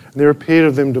 And there appeared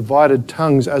of them divided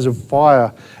tongues as of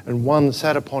fire, and one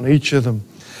sat upon each of them.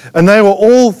 And they were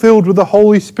all filled with the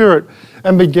Holy Spirit,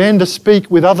 and began to speak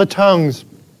with other tongues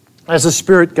as the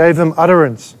Spirit gave them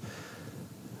utterance.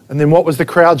 And then what was the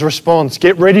crowd's response?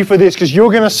 Get ready for this, because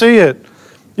you're going to see it,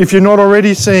 if you're not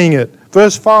already seeing it.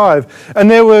 Verse 5,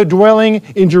 and there were dwelling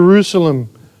in Jerusalem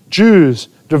Jews,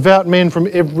 devout men from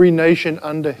every nation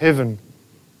under heaven.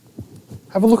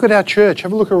 Have a look at our church.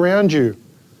 Have a look around you.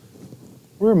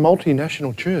 We're a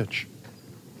multinational church.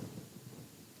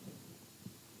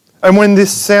 And when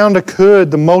this sound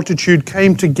occurred, the multitude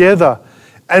came together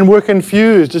and were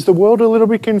confused. Is the world a little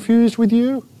bit confused with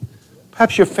you?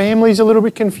 Perhaps your family's a little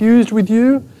bit confused with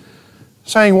you,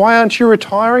 saying, why aren't you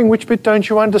retiring? Which bit don't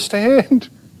you understand?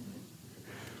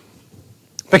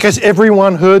 Because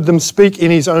everyone heard them speak in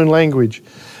his own language.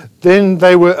 Then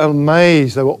they were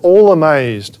amazed. They were all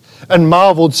amazed and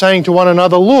marveled, saying to one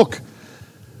another, look,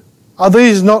 are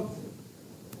these not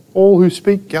all who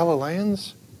speak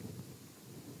Galileans?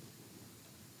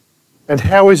 And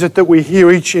how is it that we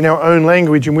hear each in our own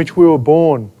language in which we were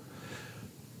born?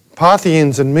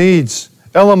 Parthians and Medes,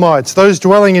 Elamites, those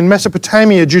dwelling in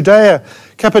Mesopotamia, Judea,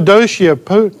 Cappadocia,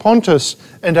 Pontus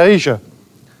and Asia,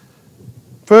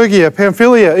 Phrygia,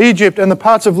 Pamphylia, Egypt and the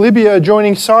parts of Libya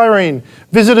adjoining Cyrene,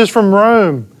 visitors from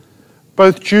Rome,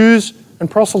 both Jews and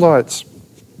proselytes,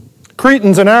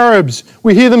 Cretans and Arabs.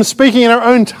 We hear them speaking in our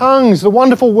own tongues, the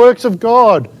wonderful works of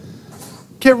God.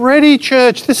 Get ready,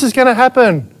 church, this is going to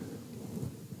happen.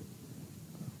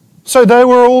 So they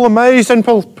were all amazed and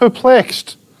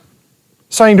perplexed,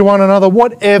 saying to one another,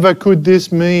 whatever could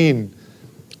this mean?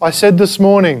 I said this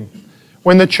morning,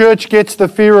 when the church gets the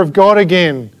fear of God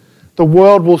again, the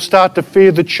world will start to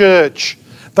fear the church.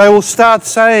 They will start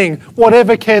saying,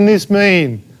 whatever can this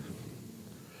mean?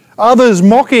 Others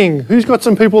mocking. Who's got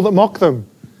some people that mock them?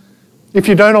 If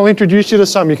you don't, I'll introduce you to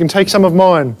some. You can take some of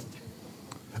mine.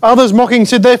 Others mocking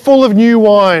said, they're full of new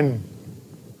wine.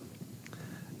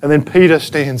 And then Peter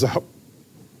stands up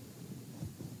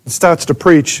and starts to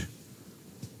preach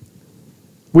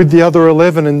with the other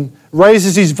 11 and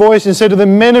raises his voice and said to the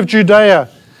men of Judea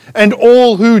and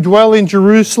all who dwell in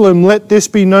Jerusalem, let this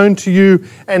be known to you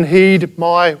and heed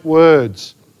my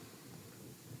words.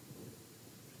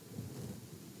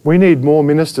 We need more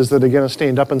ministers that are going to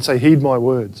stand up and say, heed my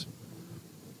words.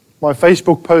 My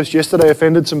Facebook post yesterday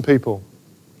offended some people.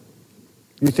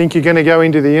 You think you're going to go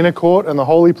into the inner court and the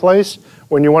holy place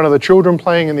when you're one of the children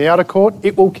playing in the outer court?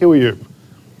 It will kill you.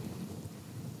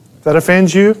 If that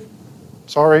offends you,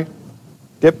 sorry,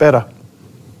 get better.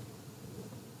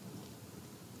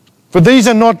 For these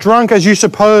are not drunk as you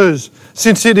suppose,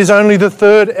 since it is only the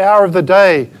 3rd hour of the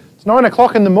day. It's 9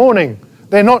 o'clock in the morning.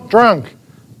 They're not drunk.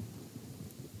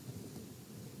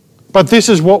 But this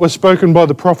is what was spoken by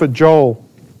the prophet Joel.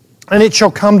 And it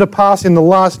shall come to pass in the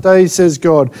last days, says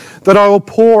God, that I will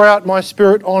pour out my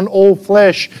Spirit on all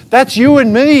flesh. That's you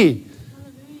and me.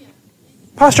 Hallelujah.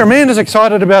 Pastor Amanda's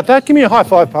excited about that. Give me a high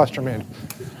five, Pastor Amanda.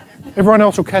 Everyone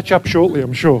else will catch up shortly,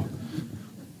 I'm sure.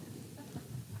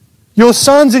 Your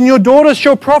sons and your daughters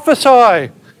shall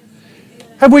prophesy.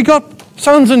 Have we got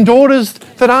sons and daughters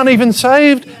that aren't even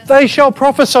saved? They shall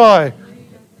prophesy.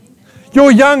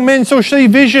 Your young men shall see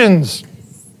visions.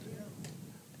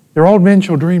 Your old men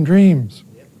shall dream dreams.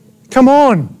 Come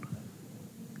on.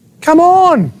 Come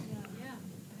on.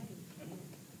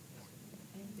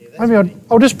 Maybe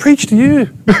I'll just preach to you.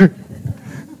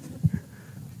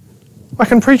 I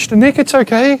can preach to Nick, it's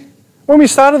okay. When we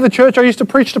started the church, I used to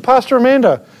preach to Pastor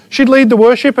Amanda. She'd lead the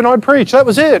worship and I'd preach. That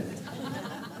was it.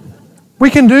 We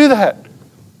can do that.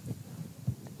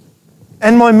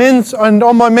 And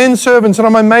on my men servants and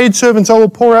on my maid servants I will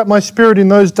pour out my Spirit in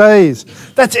those days.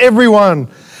 That's everyone.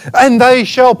 And they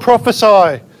shall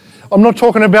prophesy. I'm not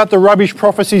talking about the rubbish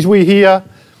prophecies we hear.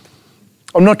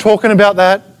 I'm not talking about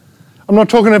that. I'm not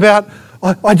talking about,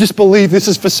 I just believe this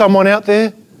is for someone out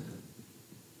there.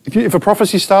 If a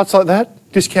prophecy starts like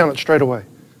that, discount it straight away.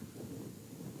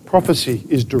 Prophecy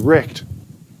is direct.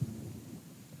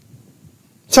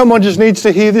 Someone just needs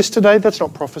to hear this today. That's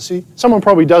not prophecy. Someone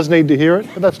probably does need to hear it,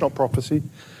 but that's not prophecy.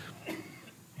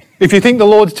 If you think the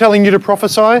Lord's telling you to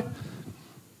prophesy,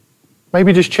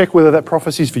 maybe just check whether that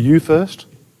prophecy is for you first.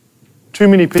 Too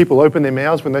many people open their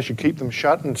mouths when they should keep them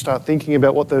shut and start thinking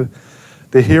about what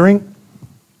they're hearing.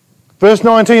 Verse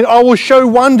 19, I will show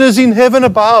wonders in heaven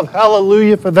above.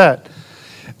 Hallelujah for that.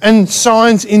 And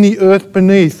signs in the earth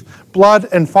beneath, blood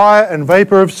and fire and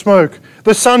vapour of smoke.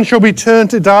 The sun shall be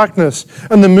turned to darkness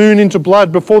and the moon into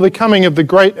blood before the coming of the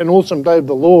great and awesome day of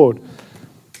the Lord.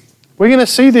 We're going to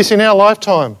see this in our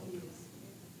lifetime.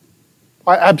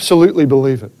 I absolutely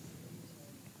believe it.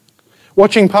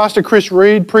 Watching Pastor Chris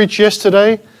Reed preach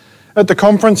yesterday at the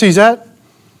conference he's at,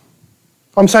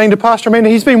 I'm saying to Pastor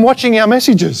Amanda, he's been watching our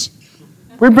messages.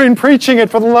 We've been preaching it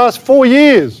for the last 4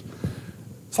 years.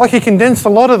 It's like he condensed a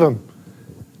lot of them.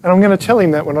 And I'm going to tell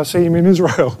him that when I see him in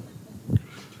Israel.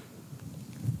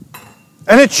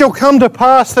 And it shall come to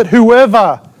pass that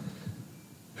whoever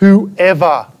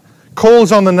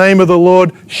calls on the name of the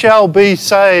Lord shall be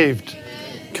saved.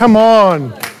 Come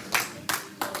on.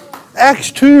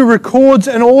 Acts 2 records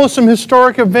an awesome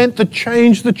historic event that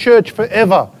changed the church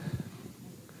forever.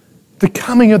 The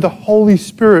coming of the Holy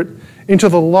Spirit into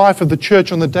the life of the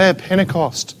church on the day of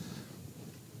Pentecost.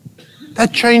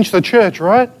 That changed the church,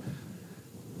 right?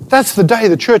 That's the day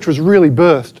the church was really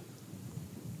birthed.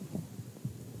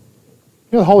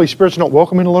 You know, the Holy Spirit's not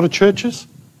welcome in a lot of churches.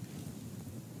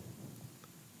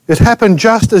 It happened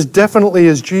just as definitely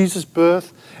as Jesus'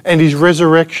 birth and his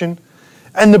resurrection,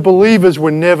 and the believers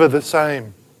were never the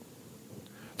same.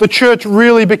 The church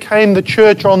really became the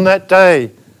church on that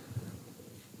day.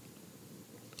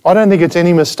 I don't think it's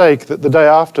any mistake that the day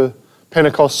after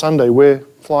Pentecost Sunday, we're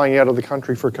flying out of the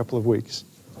country for a couple of weeks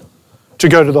to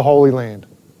go to the Holy Land.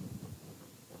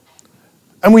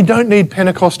 And we don't need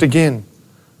Pentecost again,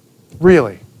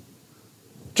 really.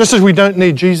 Just as we don't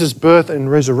need Jesus' birth and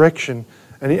resurrection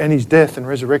and his death and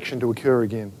resurrection to occur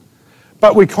again.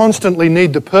 But we constantly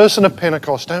need the person of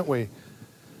Pentecost, don't we?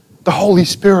 The Holy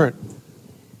Spirit.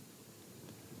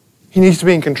 He needs to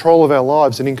be in control of our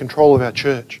lives and in control of our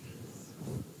church.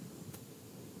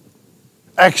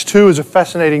 Acts 2 is a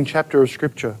fascinating chapter of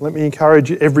Scripture. Let me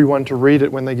encourage everyone to read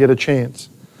it when they get a chance.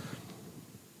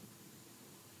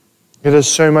 It has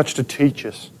so much to teach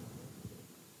us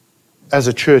as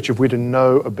a church if we're to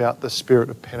know about the Spirit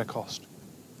of Pentecost.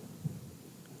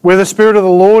 Where the Spirit of the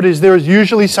Lord is, there is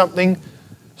usually something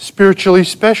spiritually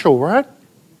special, right?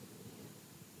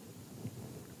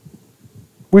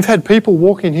 We've had people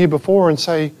walk in here before and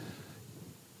say,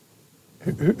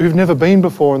 who've never been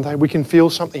before, and we can feel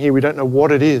something here, we don't know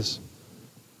what it is.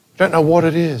 We don't know what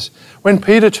it is. When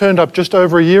Peter turned up just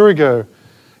over a year ago,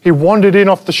 he wandered in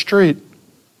off the street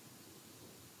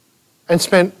and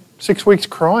spent 6 weeks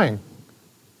crying.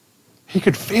 He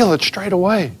could feel it straight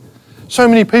away. So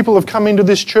many people have come into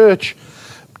this church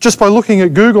just by looking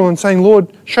at Google and saying, Lord,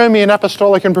 show me an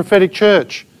apostolic and prophetic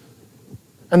church.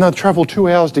 And they'll travel 2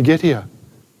 hours to get here.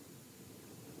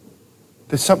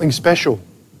 There's something special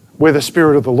where the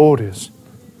Spirit of the Lord is.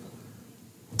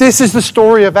 This is the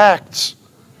story of Acts.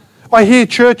 I hear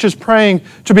churches praying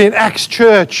to be an Acts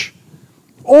church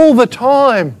all the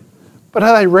time. But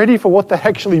are they ready for what that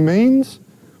actually means?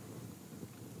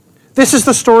 This is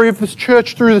the story of this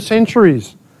church through the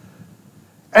centuries.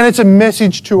 And it's a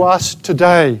message to us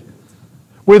today.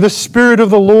 Where the Spirit of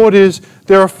the Lord is,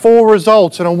 there are 4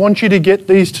 results, and I want you to get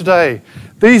these today.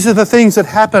 These are the things that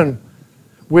happen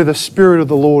where the Spirit of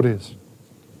the Lord is.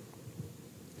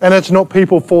 And it's not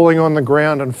people falling on the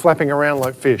ground and flapping around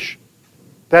like fish.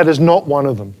 That is not one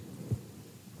of them.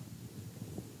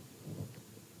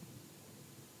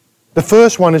 The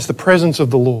first one is the presence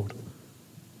of the Lord.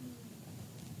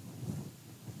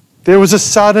 There was a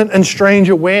sudden and strange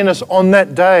awareness on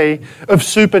that day of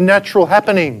supernatural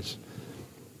happenings.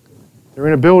 They're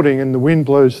in a building and the wind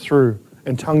blows through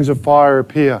and tongues of fire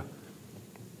appear.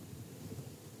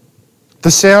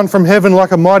 The sound from heaven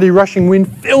like a mighty rushing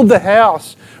wind filled the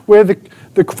house where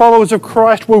the followers of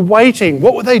Christ were waiting.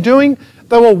 What were they doing?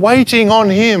 They were waiting on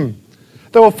him.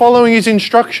 They were following his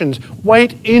instructions.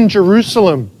 Wait in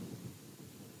Jerusalem.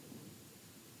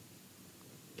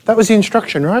 That was the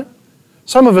instruction, right?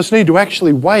 Some of us need to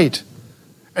actually wait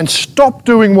and stop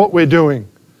doing what we're doing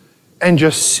and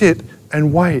just sit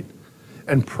and wait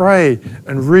and pray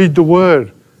and read the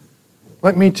Word.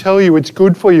 Let me tell you, it's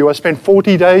good for you. I spent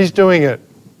 40 days doing it.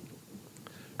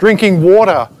 Drinking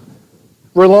water,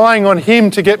 relying on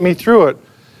him to get me through it.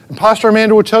 And Pastor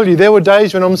Amanda will tell you, there were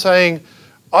days when I'm saying,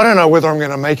 I don't know whether I'm going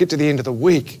to make it to the end of the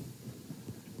week.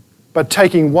 But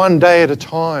taking one day at a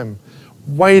time,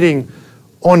 waiting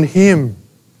on him.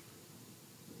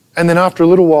 And then after a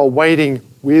little while, waiting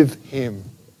with him.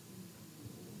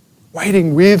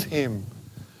 Waiting with him.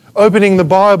 Opening the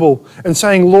Bible and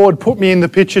saying, Lord, put me in the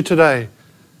picture today.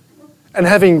 And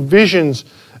having visions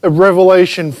of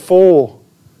Revelation 4.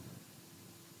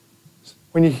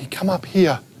 When you come up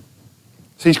here.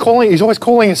 So he's always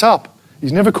calling us up.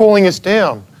 He's never calling us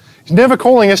down. He's never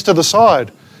calling us to the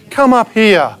side. Come up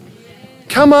here.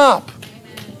 Come up.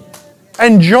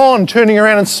 And John turning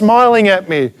around and smiling at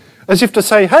me as if to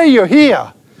say, hey, you're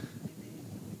here.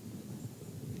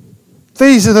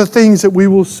 These are the things that we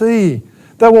will see.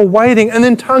 They were waiting, and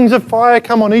then tongues of fire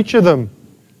come on each of them.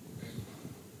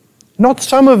 Not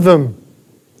some of them,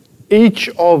 each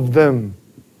of them.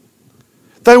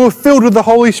 They were filled with the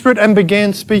Holy Spirit and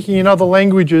began speaking in other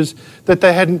languages that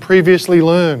they hadn't previously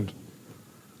learned.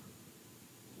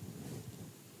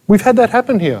 We've had that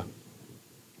happen here.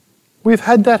 We've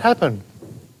had that happen.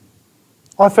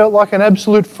 I felt like an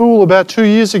absolute fool about 2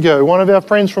 years ago. One of our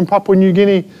friends from Papua New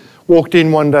Guinea walked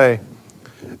in one day,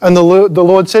 and the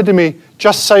Lord said to me,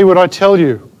 just say what I tell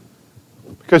you,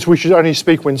 because we should only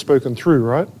speak when spoken through,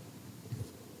 right?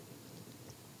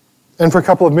 And for a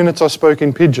couple of minutes I spoke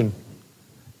in Pidgin.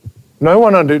 No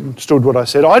one understood what I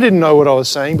said. I didn't know what I was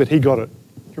saying, but he got it.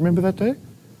 Do you remember that day?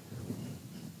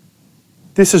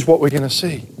 This is what we're going to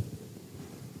see.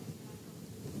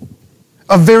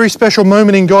 A very special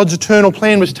moment in God's eternal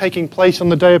plan was taking place on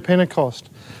the day of Pentecost,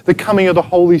 the coming of the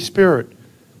Holy Spirit.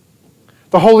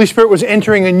 The Holy Spirit was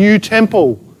entering a new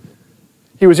temple.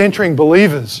 He was entering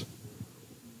believers.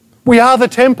 We are the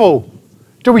temple.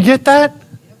 Do we get that?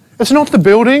 It's not the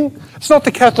building. It's not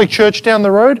the Catholic Church down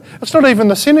the road. It's not even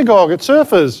the synagogue at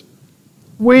Surfers.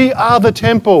 We are the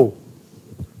temple.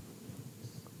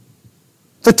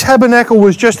 The tabernacle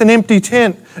was just an empty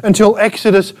tent until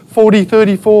Exodus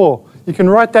 40:34. You can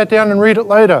write that down and read it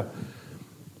later.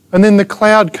 And then the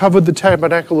cloud covered the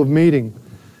tabernacle of meeting,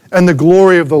 and the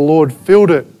glory of the Lord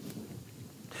filled it.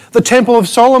 The Temple of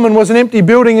Solomon was an empty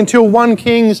building until 1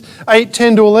 Kings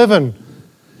 8:10-11.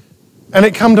 And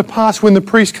it come to pass when the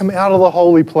priests come out of the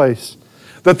holy place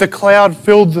that the cloud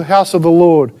filled the house of the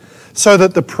Lord, so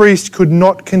that the priest could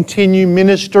not continue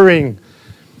ministering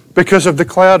because of the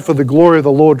cloud, for the glory of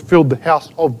the Lord filled the house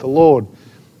of the Lord.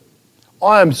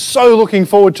 I am so looking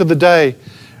forward to the day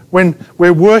when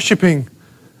we're worshipping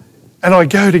and I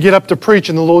go to get up to preach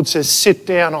and the Lord says, sit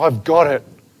down, I've got it.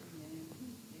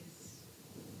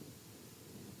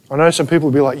 I know some people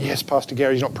will be like, yes, Pastor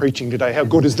Gary's not preaching today. How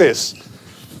good is this?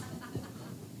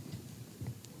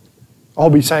 I'll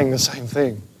be saying the same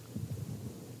thing.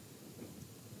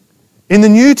 In the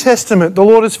New Testament, the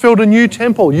Lord has filled a new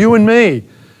temple, you and me.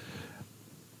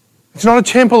 It's not a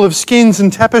temple of skins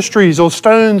and tapestries or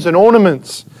stones and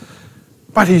ornaments,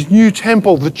 but his new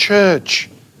temple, the church.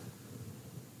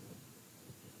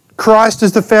 Christ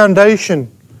is the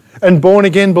foundation, and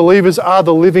born-again believers are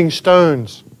the living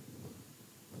stones.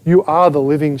 You are the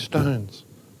living stones.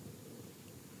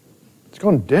 It's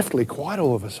gone deathly quiet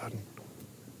all of a sudden.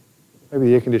 Maybe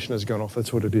the air conditioner's gone off,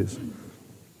 that's what it is.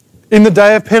 In the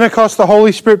day of Pentecost, the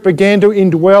Holy Spirit began to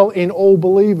indwell in all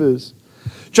believers,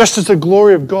 just as the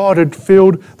glory of God had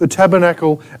filled the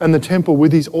tabernacle and the temple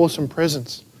with his awesome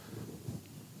presence.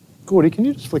 Gordy, can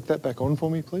you just flick that back on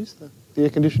for me, please, the air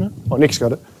conditioner? Oh, Nick's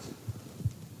got it.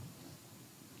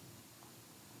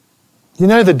 You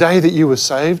know the day that you were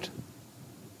saved?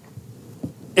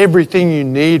 Everything you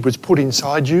need was put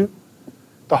inside you.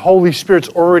 The Holy Spirit's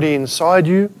already inside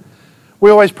you. We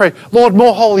always pray, Lord,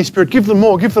 more Holy Spirit, give them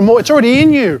more, give them more. It's already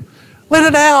in you. Let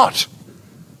it out.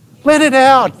 Let it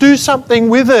out. Do something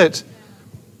with it.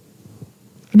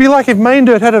 It'd be like if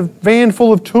Maynard had a van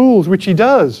full of tools, which he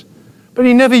does, but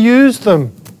he never used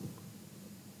them.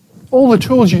 All the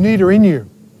tools you need are in you.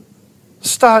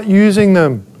 Start using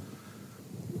them.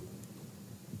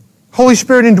 Holy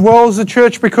Spirit indwells the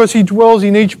church because he dwells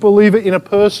in each believer in a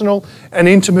personal and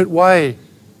intimate way.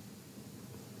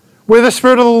 Where the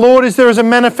Spirit of the Lord is, there is a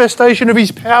manifestation of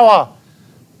His power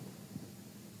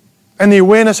and the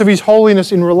awareness of His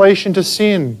holiness in relation to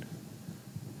sin.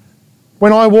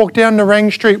 When I walk down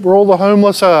Nerang Street where all the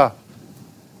homeless are,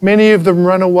 many of them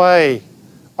run away.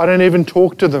 I don't even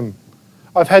talk to them.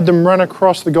 I've had them run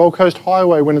across the Gold Coast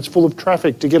Highway when it's full of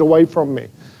traffic to get away from me.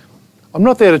 I'm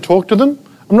not there to talk to them.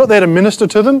 I'm not there to minister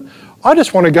to them. I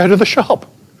just want to go to the shop.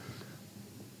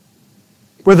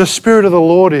 Where the Spirit of the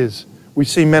Lord is, we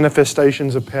see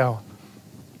manifestations of power.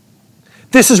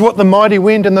 This is what the mighty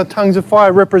wind and the tongues of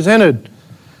fire represented.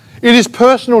 It is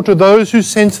personal to those who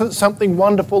sense that something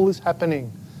wonderful is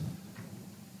happening.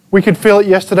 We could feel it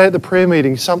yesterday at the prayer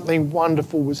meeting. Something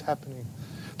wonderful was happening.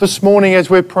 This morning as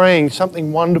we're praying,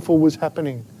 something wonderful was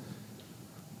happening.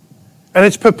 And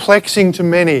it's perplexing to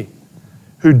many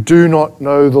who do not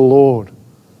know the Lord.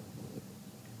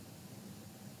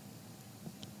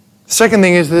 Second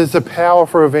thing is there's the power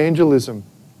for evangelism.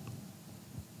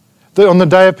 That on the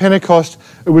day of Pentecost,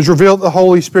 it was revealed that the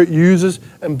Holy Spirit uses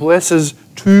and blesses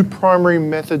two primary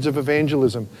methods of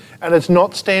evangelism. And it's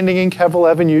not standing in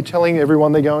Cavill Avenue telling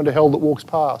everyone they're going to hell that walks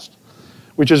past,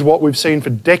 which is what we've seen for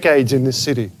decades in this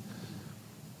city.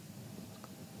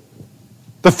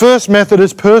 The first method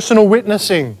is personal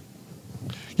witnessing.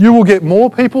 You will get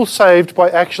more people saved by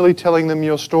actually telling them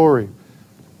your story.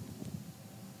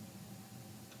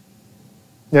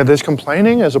 Now, there's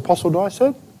complaining, as Apostle Dai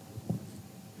said.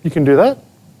 You can do that.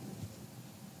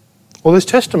 Or there's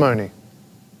testimony.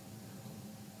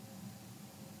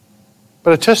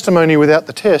 But a testimony without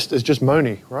the test is just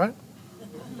moany, right?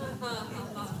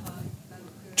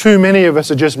 Too many of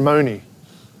us are just moany.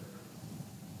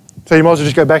 So you might as well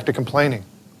just go back to complaining.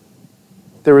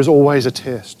 There is always a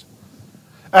test.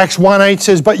 Acts 1:8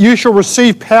 says, "But you shall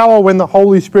receive power when the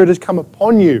Holy Spirit has come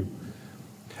upon you.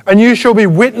 And you shall be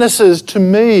witnesses to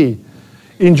me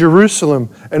in Jerusalem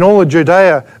and all of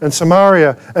Judea and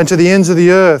Samaria and to the ends of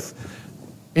the earth,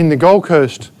 in the Gold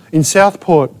Coast, in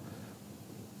Southport,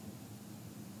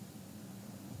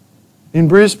 in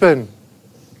Brisbane,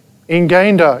 in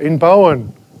Gayndah, in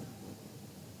Bowen,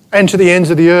 and to the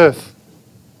ends of the earth."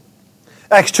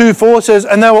 Acts 2:4 says,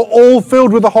 "And they were all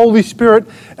filled with the Holy Spirit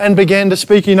and began to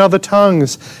speak in other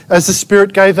tongues as the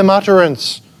Spirit gave them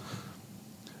utterance."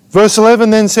 Verse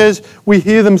 11 then says, "We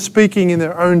hear them speaking in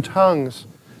their own tongues,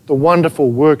 the wonderful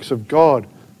works of God."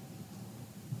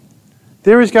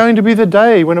 There is going to be the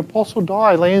day when Apostle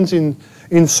Dai lands in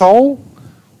Seoul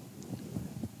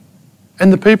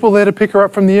and the people there to pick her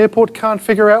up from the airport can't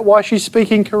figure out why she's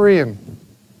speaking Korean.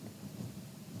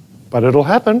 But it'll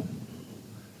happen.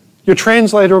 Your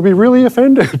translator will be really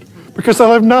offended because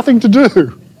they'll have nothing to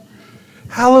do.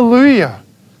 Hallelujah.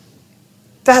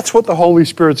 That's what the Holy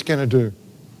Spirit's going to do.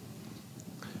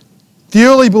 The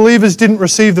early believers didn't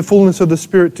receive the fullness of the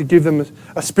Spirit to give them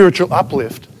a spiritual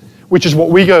uplift, which is what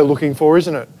we go looking for,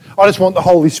 isn't it? I just want the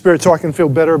Holy Spirit so I can feel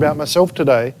better about myself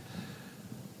today.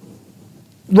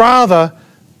 Rather,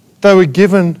 they were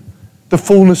given the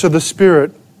fullness of the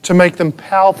Spirit to make them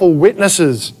powerful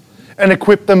witnesses and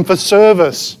equip them for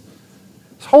service.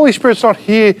 The Holy Spirit's not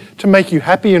here to make you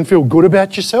happy and feel good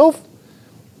about yourself.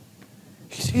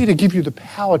 He's here to give you the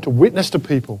power to witness to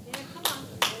people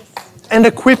and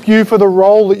equip you for the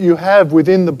role that you have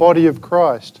within the body of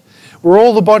Christ. We're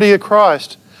all the body of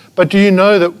Christ, but do you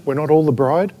know that we're not all the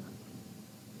bride?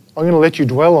 I'm going to let you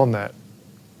dwell on that.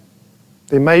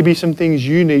 There may be some things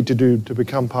you need to do to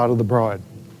become part of the bride,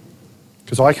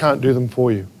 because I can't do them for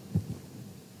you.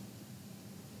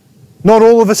 Not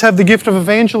all of us have the gift of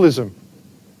evangelism.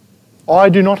 I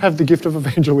do not have the gift of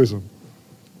evangelism.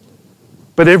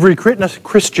 But every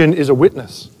Christian is a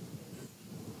witness.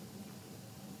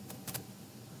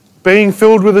 Being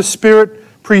filled with the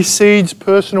Spirit precedes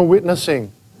personal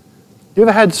witnessing. You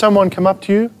ever had someone come up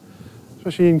to you,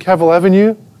 especially in Cavill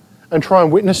Avenue, and try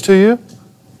and witness to you,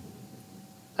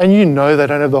 and you know they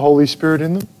don't have the Holy Spirit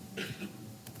in them?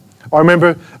 I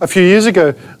remember a few years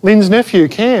ago, Lynn's nephew,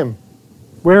 Cam,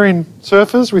 we're in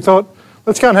Surfers. We thought,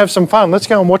 let's go and have some fun. Let's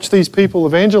go and watch these people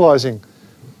evangelising.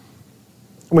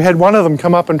 And we had one of them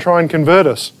come up and try and convert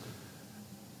us.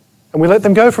 And we let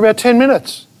them go for about 10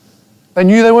 minutes. They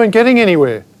knew they weren't getting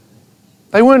anywhere.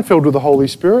 They weren't filled with the Holy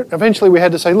Spirit. Eventually we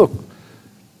had to say, look,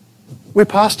 we're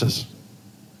pastors.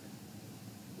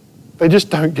 They just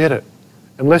don't get it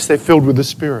unless they're filled with the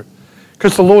Spirit.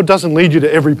 Because the Lord doesn't lead you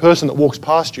to every person that walks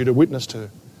past you to witness to.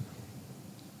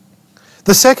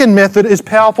 The second method is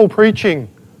powerful preaching.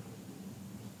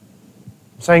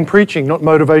 I'm saying preaching, not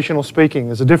motivational speaking.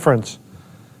 There's a difference.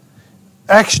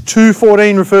 Acts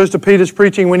 2:14 refers to Peter's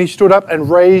preaching when he stood up and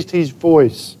raised his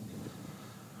voice.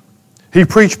 He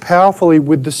preached powerfully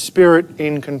with the Spirit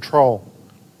in control.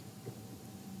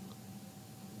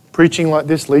 Preaching like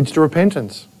this leads to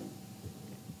repentance.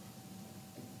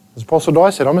 As Apostle Dai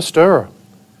said, I'm a stirrer.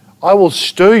 I will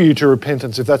stir you to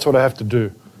repentance if that's what I have to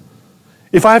do.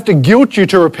 If I have to guilt you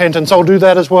to repentance, I'll do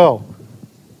that as well.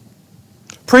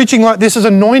 Preaching like this is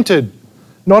anointed,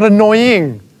 not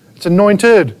annoying. It's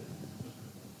anointed.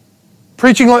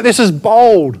 Preaching like this is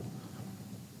bold.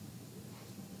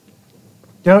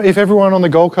 You know, if everyone on the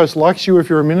Gold Coast likes you if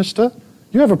you're a minister,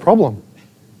 you have a problem.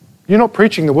 You're not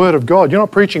preaching the Word of God. You're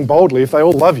not preaching boldly if they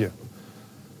all love you.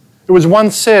 It was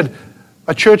once said,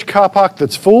 a church car park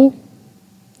that's full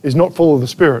is not full of the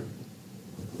Spirit.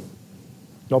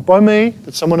 Not by me,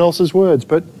 that's someone else's words,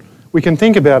 but we can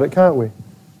think about it, can't we?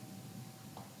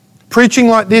 Preaching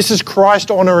like this is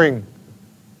Christ-honouring.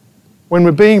 When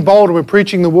we're being bold and we're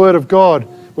preaching the Word of God,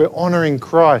 we're honouring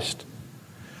Christ.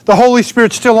 The Holy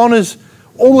Spirit still honours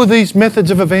all of these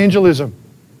methods of evangelism.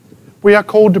 We are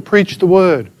called to preach the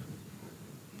Word.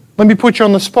 Let me put you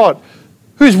on the spot.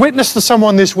 Who's witnessed to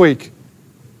someone this week?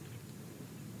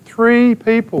 3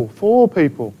 people, 4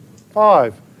 people,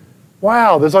 5.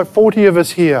 Wow, there's like 40 of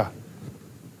us here.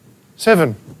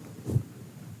 7.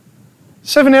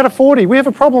 7 out of 40. We have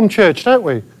a problem, church, don't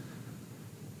we?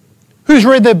 Who's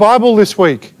read their Bible this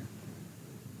week?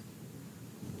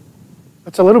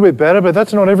 That's a little bit better, but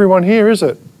that's not everyone here, is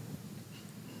it?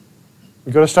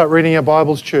 We've got to start reading our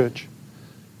Bibles, church.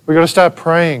 We've got to start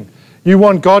praying. You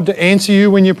want God to answer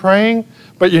you when you're praying,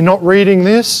 but you're not reading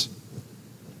this?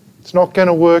 It's not going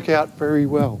to work out very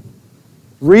well.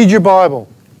 Read your Bible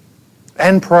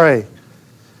and pray.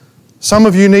 Some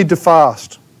of you need to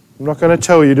fast. I'm not going to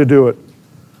tell you to do it.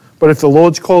 But if the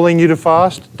Lord's calling you to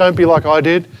fast, don't be like I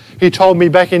did. He told me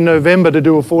back in November to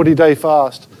do a 40-day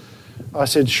fast. I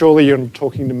said, surely you're not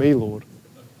talking to me, Lord.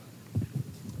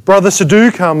 Brother Sadhu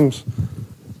comes,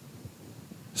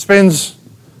 spends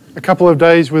a couple of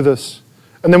days with us.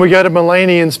 And then we go to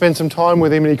Mullaney and spend some time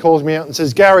with him, and he calls me out and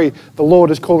says, Gary, the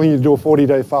Lord is calling you to do a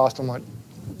 40-day fast. I'm like,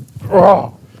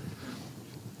 oh.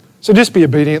 So just be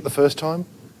obedient the first time.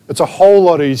 It's a whole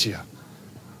lot easier.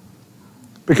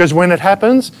 Because when it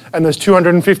happens and there's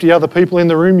 250 other people in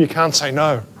the room, you can't say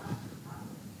no.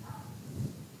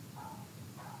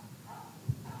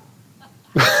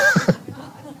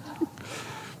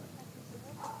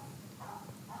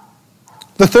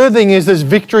 The third thing is there's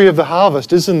victory of the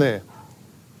harvest, isn't there?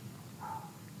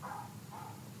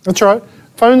 That's right.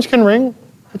 Phones can ring.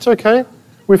 It's okay.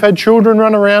 We've had children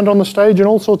run around on the stage and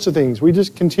all sorts of things. We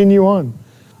just continue on.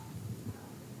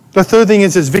 The third thing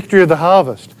is there's victory of the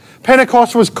harvest.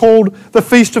 Pentecost was called the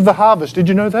Feast of the Harvest. Did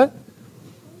you know that?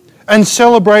 And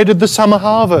celebrated the summer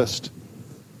harvest.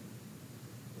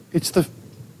 It's the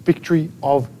victory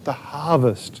of the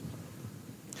harvest.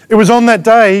 It was on that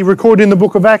day, recorded in the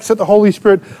book of Acts, that the Holy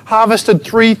Spirit harvested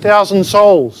 3,000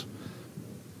 souls.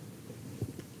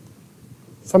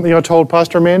 Something I told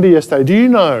Pastor Amanda yesterday. Do you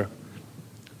know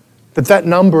that that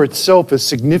number itself is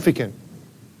significant?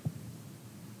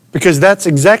 Because that's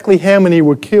exactly how many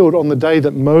were killed on the day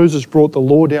that Moses brought the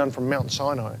law down from Mount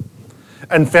Sinai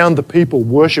and found the people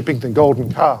worshipping the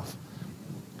golden calf.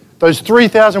 Those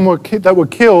 3,000 that were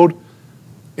killed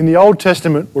in the Old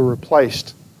Testament were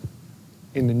replaced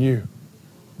in the New.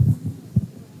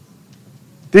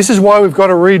 This is why we've got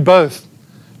to read both.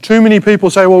 Too many people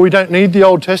say, well, we don't need the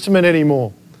Old Testament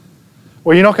anymore.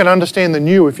 Well, you're not going to understand the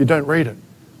New if you don't read it.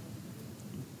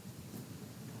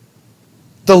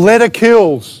 The letter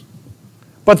kills,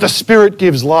 but the Spirit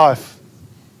gives life.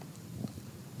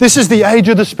 This is the age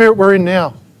of the Spirit we're in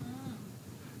now.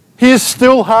 He is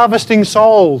still harvesting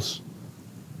souls.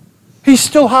 He's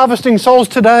still harvesting souls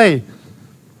today.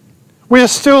 We are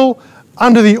still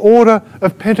under the order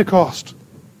of Pentecost.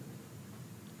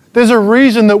 There's a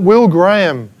reason that Will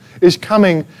Graham is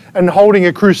coming and holding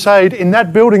a crusade in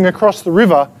that building across the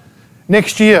river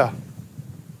next year.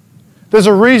 There's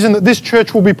a reason that this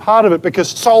church will be part of it, because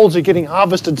souls are getting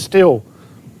harvested still.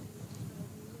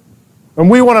 And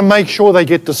we want to make sure they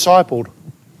get discipled.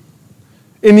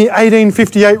 In the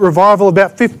 1858 revival,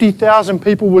 about 50,000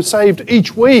 people were saved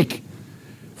each week.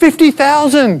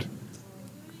 50,000!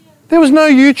 There was no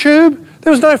YouTube.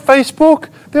 There was no Facebook.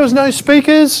 There was no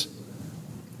speakers.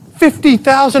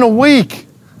 50,000 a week.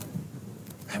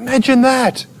 Imagine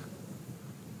that.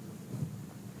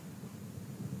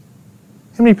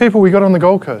 How many people we got on the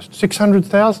Gold Coast?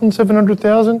 600,000,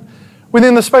 700,000?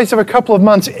 Within the space of a couple of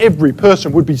months, every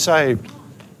person would be saved.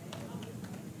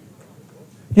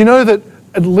 You know that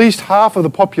at least half of the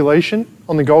population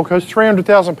on the Gold Coast,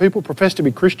 300,000 people, profess to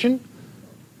be Christian?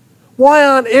 Why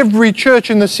aren't every church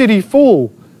in the city full?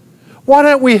 Why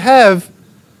don't we have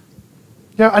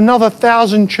another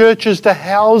 1,000 churches to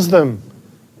house them?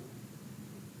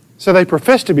 So they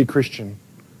profess to be Christian,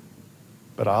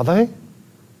 but are they?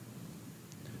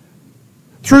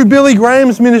 Through Billy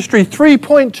Graham's ministry,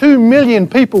 3.2 million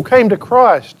people came to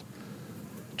Christ.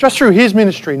 Just through his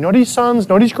ministry, not his sons,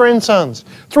 not his grandsons.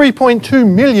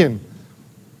 3.2 million.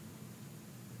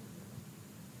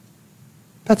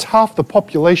 That's half the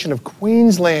population of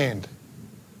Queensland.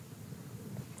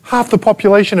 Half the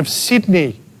population of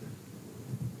Sydney.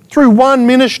 Through one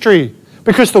ministry,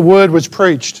 because the word was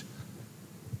preached.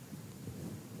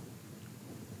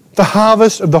 The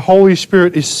harvest of the Holy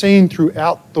Spirit is seen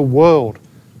throughout the world.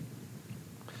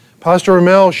 Pastor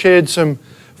Ramel shared some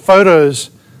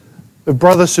photos of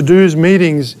Brother Sadhu's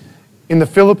meetings in the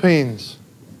Philippines.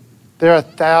 There are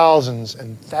thousands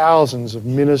and thousands of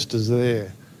ministers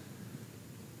there.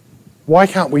 Why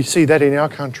can't we see that in our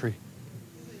country?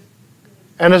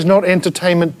 And it's not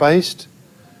entertainment based.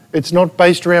 It's not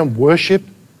based around worship.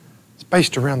 It's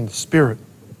based around the Spirit.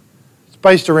 It's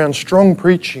based around strong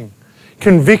preaching,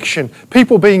 conviction,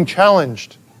 people being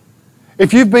challenged.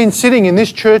 If you've been sitting in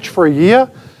this church for a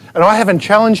year and I haven't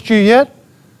challenged you yet,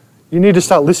 you need to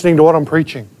start listening to what I'm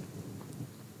preaching.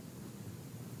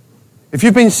 If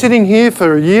you've been sitting here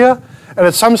for a year and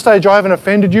at some stage I haven't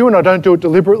offended you and I don't do it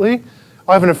deliberately,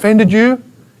 I haven't offended you,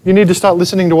 you need to start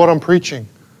listening to what I'm preaching.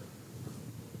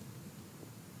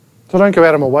 So don't go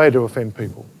out of my way to offend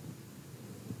people.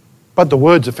 But the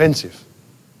word's offensive.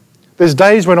 There's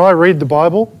days when I read the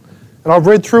Bible, and I've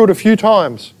read through it a few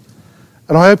times,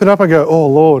 and I open up and go, oh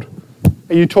Lord,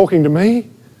 are you talking to me?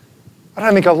 I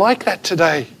don't think I like that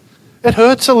today. It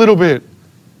hurts a little bit.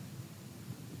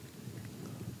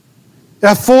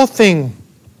 Our fourth thing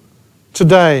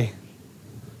today,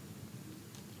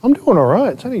 I'm doing all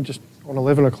right. It's only just on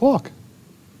 11 o'clock.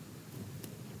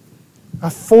 Our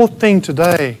fourth thing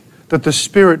today that the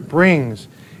Spirit brings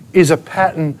is a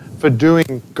pattern for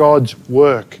doing God's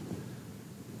work.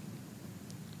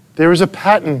 There is a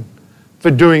pattern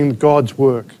for doing God's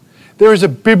work. There is a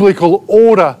biblical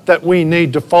order that we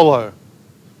need to follow.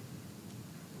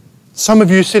 Some of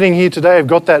you sitting here today have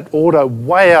got that order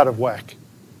way out of whack.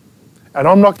 And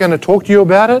I'm not going to talk to you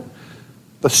about it.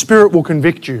 The Spirit will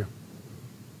convict you.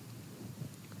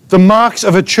 The marks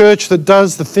of a church that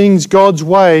does the things God's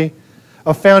way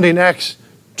are found in Acts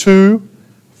 2,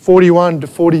 41 to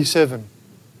 47.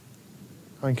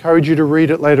 I encourage you to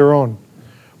read it later on.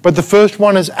 But the first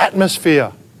one is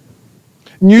atmosphere.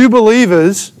 New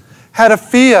believers had a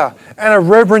fear and a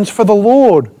reverence for the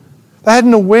Lord. They had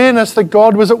an awareness that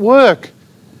God was at work.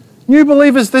 New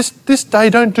believers this day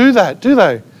don't do that, do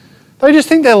they? They just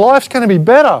think their life's going to be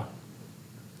better.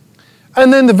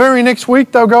 And then the very next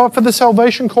week they'll go up for the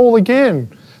salvation call again,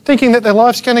 thinking that their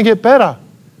life's going to get better.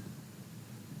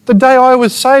 The day I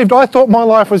was saved, I thought my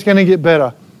life was going to get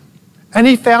better. And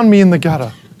He found me in the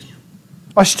gutter.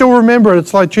 I still remember it.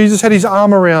 It's like Jesus had His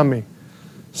arm around me,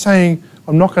 saying,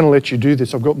 I'm not going to let you do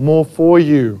this. I've got more for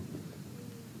you.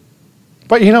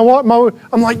 But you know what?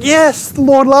 I'm like, yes, the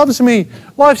Lord loves me.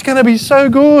 Life's going to be so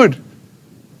good.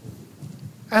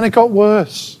 And it got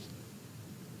worse.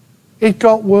 It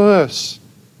got worse.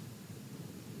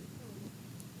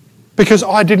 Because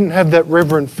I didn't have that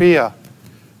reverent fear.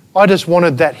 I just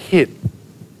wanted that hit.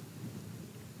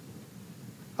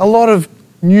 A lot of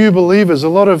new believers, a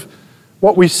lot of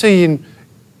what we see in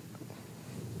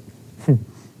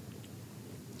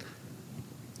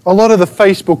a lot of the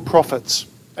Facebook prophets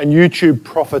and YouTube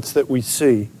prophets that we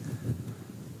see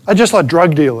are just like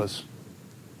drug dealers,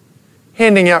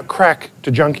 handing out crack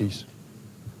to junkies,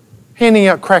 handing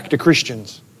out crack to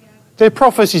Christians. Their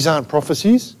prophecies aren't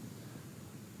prophecies.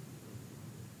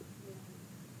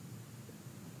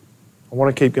 I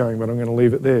want to keep going, but I'm going to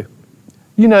leave it there.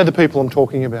 You know the people I'm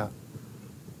talking about.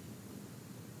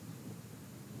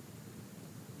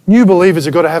 New believers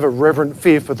have got to have a reverent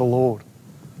fear for the Lord.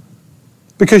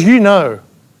 Because you know,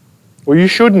 or you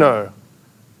should know,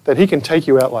 that He can take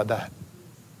you out like that.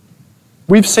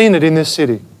 We've seen it in this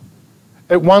city.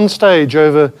 At one stage,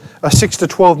 over a 6 to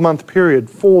 12 month period,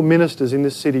 4 ministers in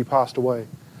this city passed away.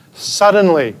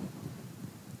 Suddenly,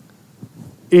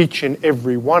 each and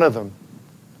every one of them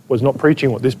was not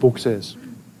preaching what this book says.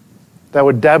 They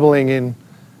were dabbling in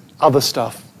other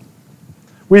stuff.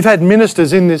 We've had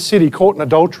ministers in this city caught in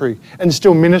adultery and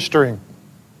still ministering.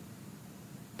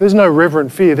 There's no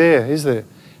reverent fear there, is there?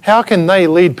 How can they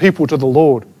lead people to the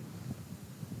Lord?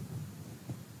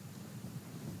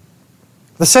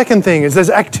 The second thing is there's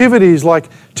activities like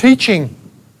teaching.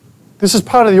 This is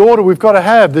part of the order we've got to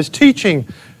have. There's teaching.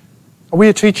 Are we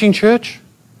a teaching church?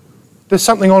 There's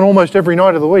something on almost every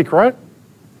night of the week, right?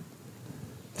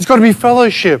 There's got to be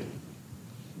fellowship.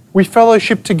 We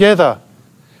fellowship together.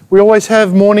 We always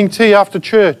have morning tea after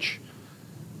church.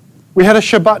 We had a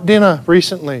Shabbat dinner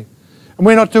recently. And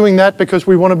we're not doing that because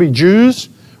we want to be Jews.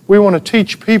 We want to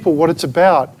teach people what it's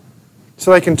about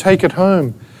so they can take it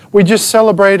home. We just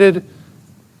celebrated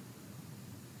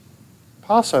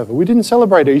Passover. We didn't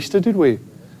celebrate Easter, did we?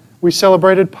 We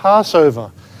celebrated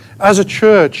Passover as a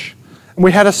church. And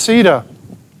we had a Seder.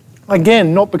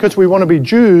 Again, not because we want to be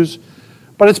Jews,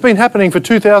 but it's been happening for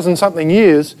 2,000 something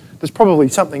years. There's probably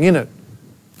something in it.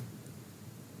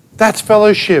 That's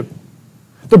fellowship.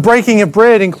 The breaking of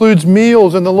bread includes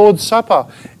meals and the Lord's Supper.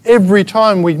 Every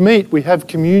time we meet, we have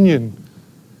communion.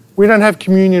 We don't have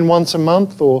communion once a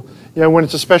month or when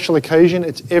it's a special occasion.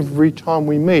 It's every time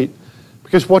we meet.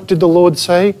 Because what did the Lord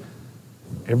say?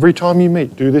 Every time you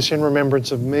meet, do this in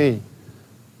remembrance of me.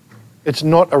 It's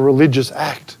not a religious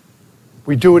act.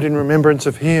 We do it in remembrance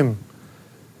of Him.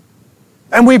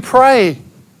 And we pray.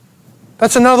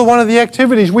 That's another one of the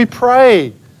activities. We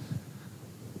pray.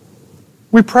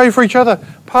 We pray for each other.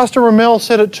 Pastor Ramel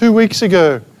said it 2 weeks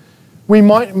ago. We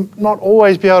might not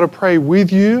always be able to pray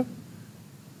with you,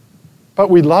 but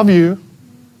we love you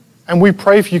and we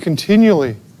pray for you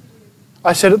continually.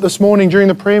 I said it this morning during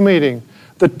the prayer meeting.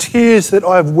 The tears that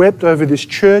I've wept over this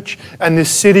church and this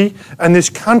city and this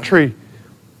country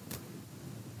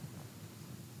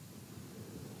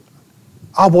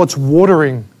are what's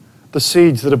watering the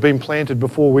seeds that have been planted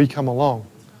before we come along.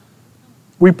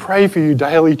 We pray for you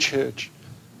daily, church.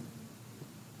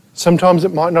 Sometimes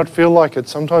it might not feel like it.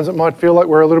 Sometimes it might feel like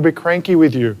we're a little bit cranky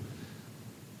with you.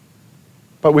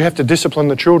 But we have to discipline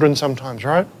the children sometimes,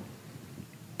 right?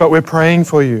 But we're praying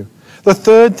for you. The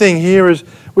third thing here is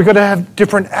we've got to have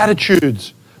different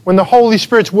attitudes. When the Holy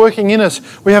Spirit's working in us,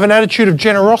 we have an attitude of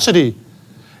generosity.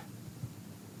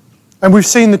 And we've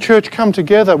seen the church come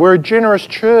together. We're a generous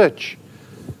church.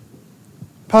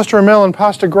 Pastor Amel and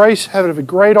Pastor Grace had a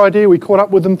great idea. We caught up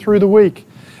with them through the week.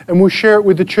 And we'll share it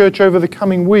with the church over the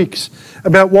coming weeks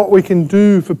about what we can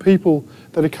do for people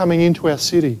that are coming into our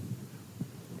city.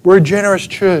 We're a generous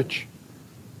church.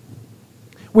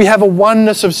 We have a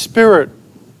oneness of spirit.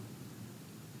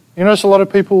 You notice a lot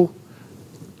of people,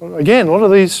 again, a lot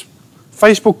of these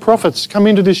Facebook prophets come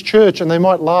into this church and they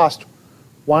might last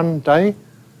one day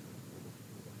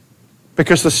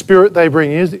because the spirit they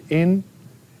bring in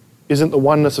isn't the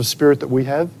oneness of spirit that we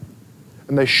have,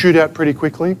 and they shoot out pretty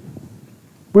quickly.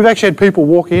 We've actually had people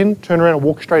walk in, turn around and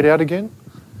walk straight out again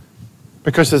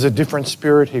because there's a different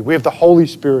spirit here. We have the Holy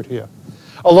Spirit here.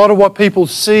 A lot of what people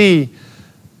see,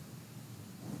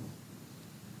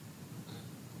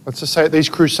 let's just say at these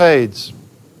crusades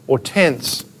or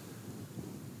tents,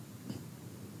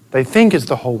 they think it's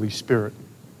the Holy Spirit,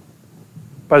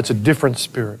 but it's a different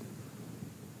spirit.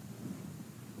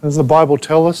 Does the Bible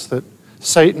tell us that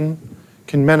Satan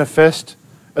can manifest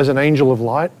as an angel of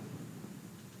light?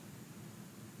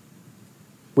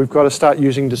 We've got to start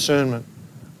using discernment,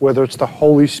 whether it's the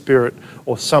Holy Spirit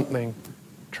or something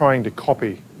trying to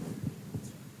copy.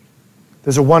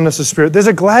 There's a oneness of spirit. There's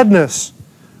a gladness.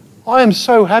 I am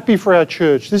so happy for our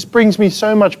church. This brings me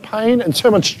so much pain and so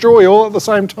much joy all at the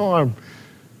same time.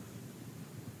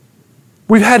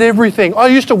 We've had everything. I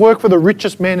used to work for the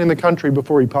richest man in the country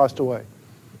before he passed away.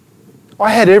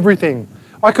 I had everything.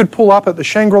 I could pull up at the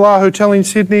Shangri-La Hotel in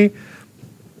Sydney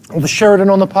or the Sheraton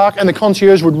on the Park and the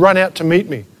concierge would run out to meet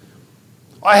me.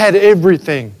 I had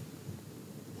everything.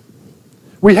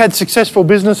 We had successful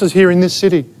businesses here in this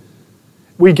city.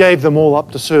 We gave them all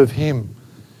up to serve Him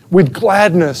with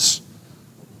gladness.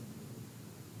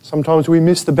 Sometimes we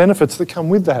miss the benefits that come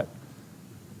with that.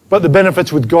 But the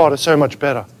benefits with God are so much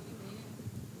better.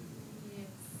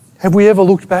 Have we ever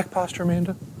looked back, Pastor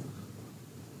Amanda?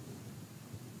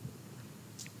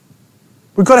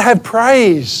 We've got to have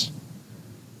praise.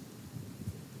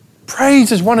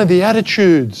 Praise is one of the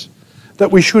attitudes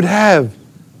that we should have.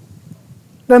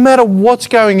 No matter what's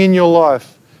going in your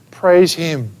life, praise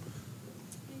Him.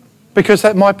 Because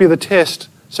that might be the test,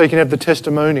 so you can have the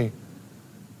testimony.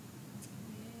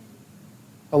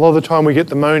 A lot of the time we get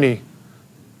the money.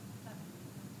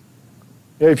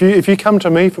 If you come to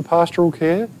me for pastoral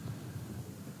care,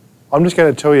 I'm just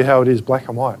going to tell you how it is, black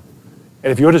and white.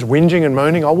 And if you're just whinging and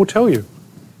moaning, I will tell you.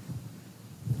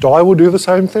 Di will do the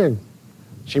same thing.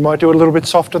 She might do it a little bit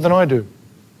softer than I do.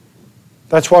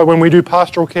 That's why when we do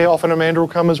pastoral care, often Amanda will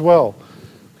come as well.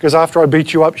 Because after I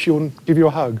beat you up, she'll give you a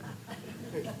hug.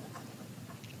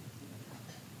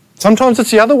 Sometimes it's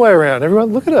the other way around.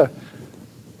 Everyone, look at her.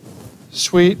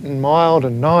 Sweet and mild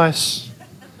and nice.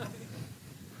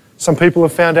 Some people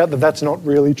have found out that that's not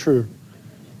really true.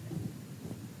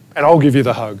 And I'll give you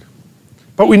the hug.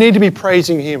 But we need to be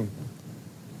praising Him.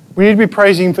 We need to be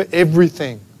praising Him for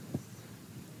everything.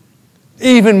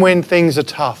 Even when things are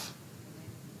tough.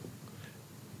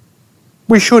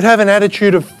 We should have an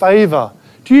attitude of favour.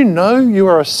 Do you know you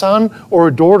are a son or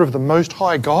a daughter of the Most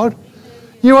High God?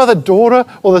 You are the daughter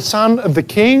or the son of the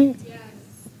King.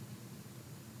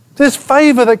 There's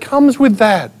favour that comes with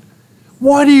that.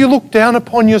 Why do you look down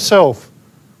upon yourself?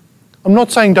 I'm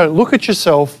not saying don't look at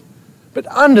yourself, but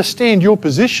understand your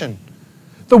position.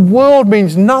 The world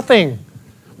means nothing.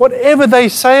 Whatever they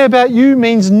say about you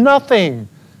means nothing.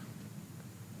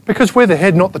 Because we're the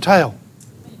head, not the tail.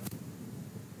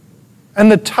 And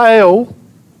the tail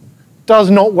does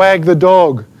not wag the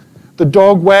dog. The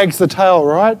dog wags the tail,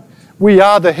 right? We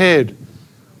are the head.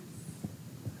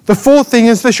 The fourth thing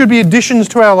is there should be additions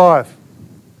to our life.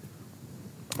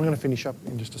 I'm going to finish up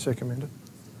in just a second, Amanda.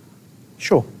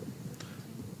 Sure.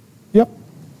 Yep.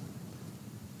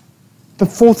 The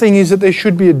fourth thing is that there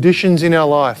should be additions in our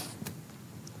life.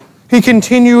 He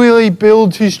continually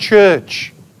builds his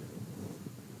church.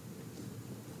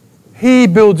 He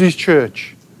builds his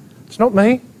church. It's not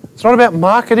me. It's not about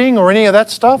marketing or any of that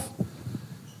stuff.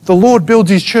 The Lord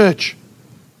builds his church.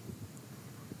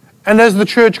 And as the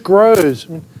church grows,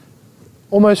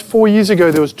 almost 4 years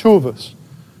ago there was 2 of us.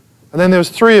 And then there was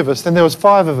 3 of us. Then there was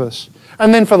 5 of us.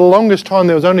 And then for the longest time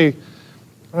there was only, I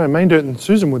don't know, Main Dirt and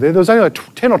Susan were there. There was only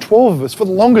like 10 or 12 of us for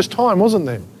the longest time, wasn't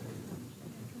there?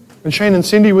 And Shane and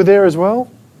Cindy were there as well.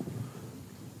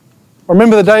 I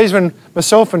remember the days when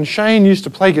myself and Shane used to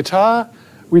play guitar.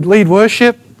 We'd lead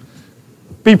worship.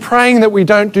 Be praying that we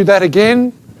don't do that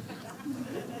again.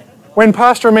 When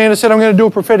Pastor Amanda said, I'm going to do a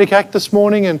prophetic act this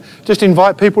morning and just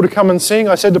invite people to come and sing,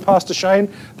 I said to Pastor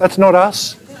Shane, that's not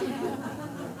us.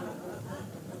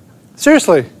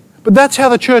 Seriously. But that's how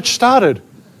the church started.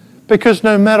 Because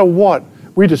no matter what,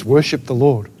 we just worship the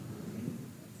Lord.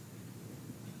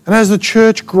 And as the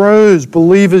church grows,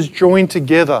 believers join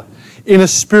together in a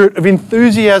spirit of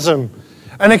enthusiasm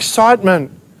and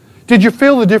excitement. Did you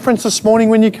feel the difference this morning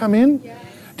when you come in? Yes.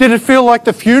 Did it feel like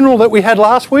the funeral that we had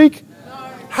last week? No.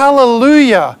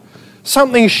 Hallelujah.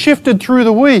 Something shifted through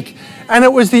the week. And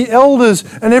it was the elders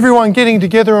and everyone getting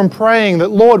together and praying that,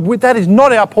 Lord, that is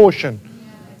not our portion.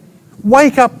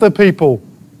 Wake up the people.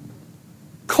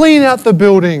 Clean out the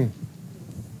building.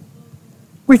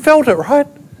 We felt it, right?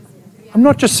 I'm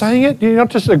not just saying it. You're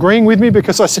not just agreeing with me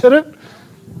because I said it.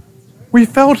 We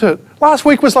felt it. Last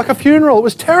week was like a funeral. It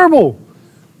was terrible.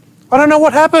 I don't know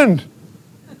what happened.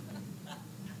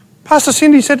 Pastor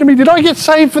Cindy said to me, did I get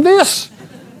saved for this?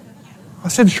 I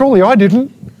said, surely I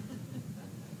didn't.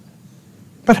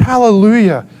 But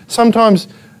hallelujah. Sometimes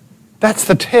that's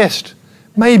the test.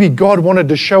 Maybe God wanted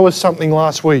to show us something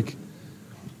last week.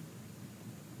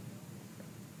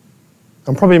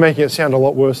 I'm probably making it sound a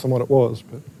lot worse than what it was,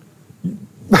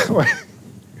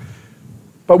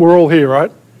 but we're all here,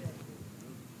 right?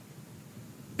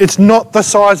 It's not the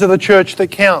size of the church that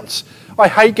counts. I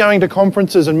hate going to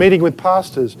conferences and meeting with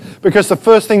pastors because the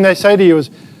first thing they say to you is,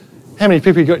 how many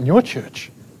people you got in your church?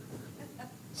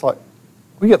 It's like,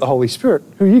 we got the Holy Spirit.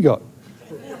 Who you got?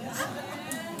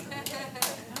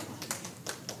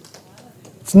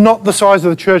 It's not the size of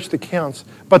the church that counts,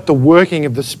 but the working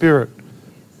of the Spirit.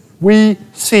 We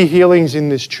see healings in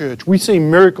this church. We see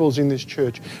miracles in this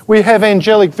church. We have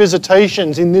angelic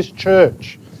visitations in this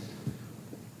church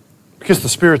because the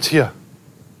Spirit's here.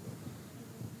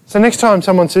 So next time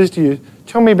someone says to you,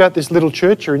 tell me about this little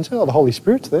church you're in, say, oh, the Holy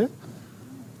Spirit's there.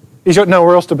 He's got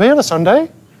nowhere else to be on a Sunday.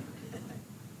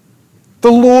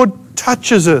 The Lord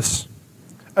touches us.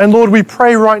 And Lord, we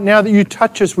pray right now that you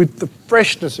touch us with the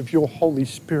freshness of your Holy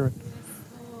Spirit.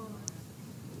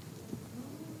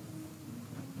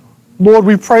 Lord,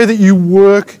 we pray that you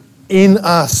work in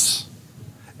us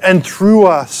and through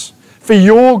us for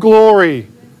your glory.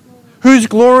 Whose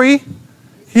glory?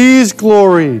 His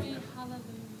glory.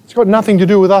 It's got nothing to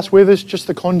do with us. We're just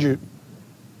the conduit.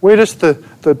 We're just the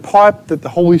pipe that the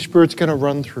Holy Spirit's going to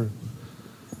run through.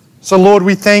 So Lord,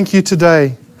 we thank you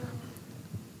today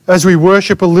as we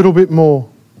worship a little bit more.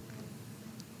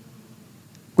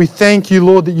 We thank you,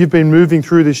 Lord, that you've been moving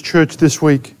through this church this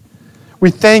week. We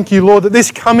thank you, Lord, that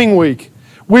this coming week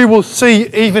we will see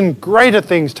even greater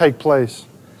things take place.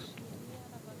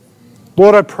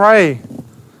 Lord, I pray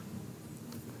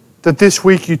that this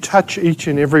week you touch each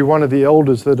and every one of the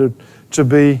elders that are to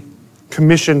be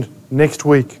commissioned next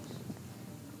week.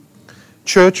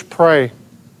 Church, pray.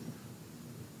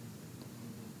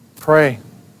 Pray.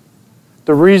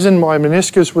 The reason my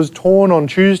meniscus was torn on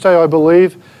Tuesday, I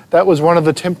believe, that was one of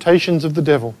the temptations of the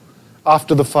devil.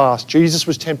 After the fast. Jesus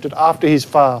was tempted after his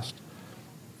fast.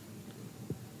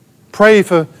 Pray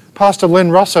for Pastor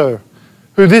Len Russo,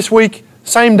 who this week,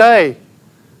 same day,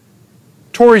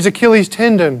 tore his Achilles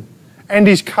tendon and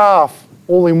his calf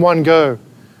all in one go.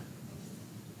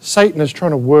 Satan is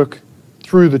trying to work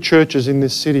through the churches in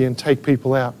this city and take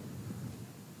people out.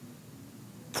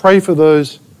 Pray for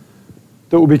those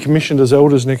that will be commissioned as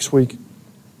elders next week.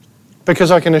 Because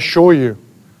I can assure you,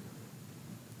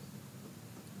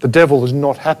 the devil is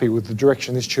not happy with the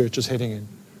direction this church is heading in.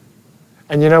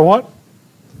 And you know what?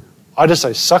 I just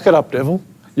say, suck it up, devil.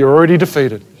 You're already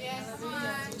defeated.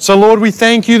 So Lord, we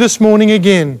thank you this morning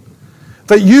again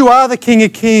that you are the King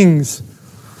of Kings.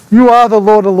 You are the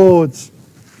Lord of Lords.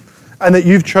 And that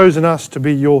you've chosen us to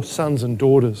be your sons and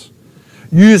daughters.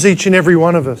 Use each and every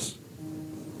one of us.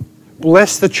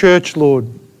 Bless the church, Lord,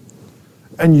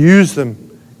 and use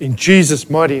them in Jesus'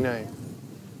 mighty name.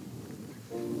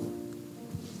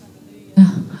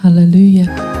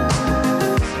 Hallelujah.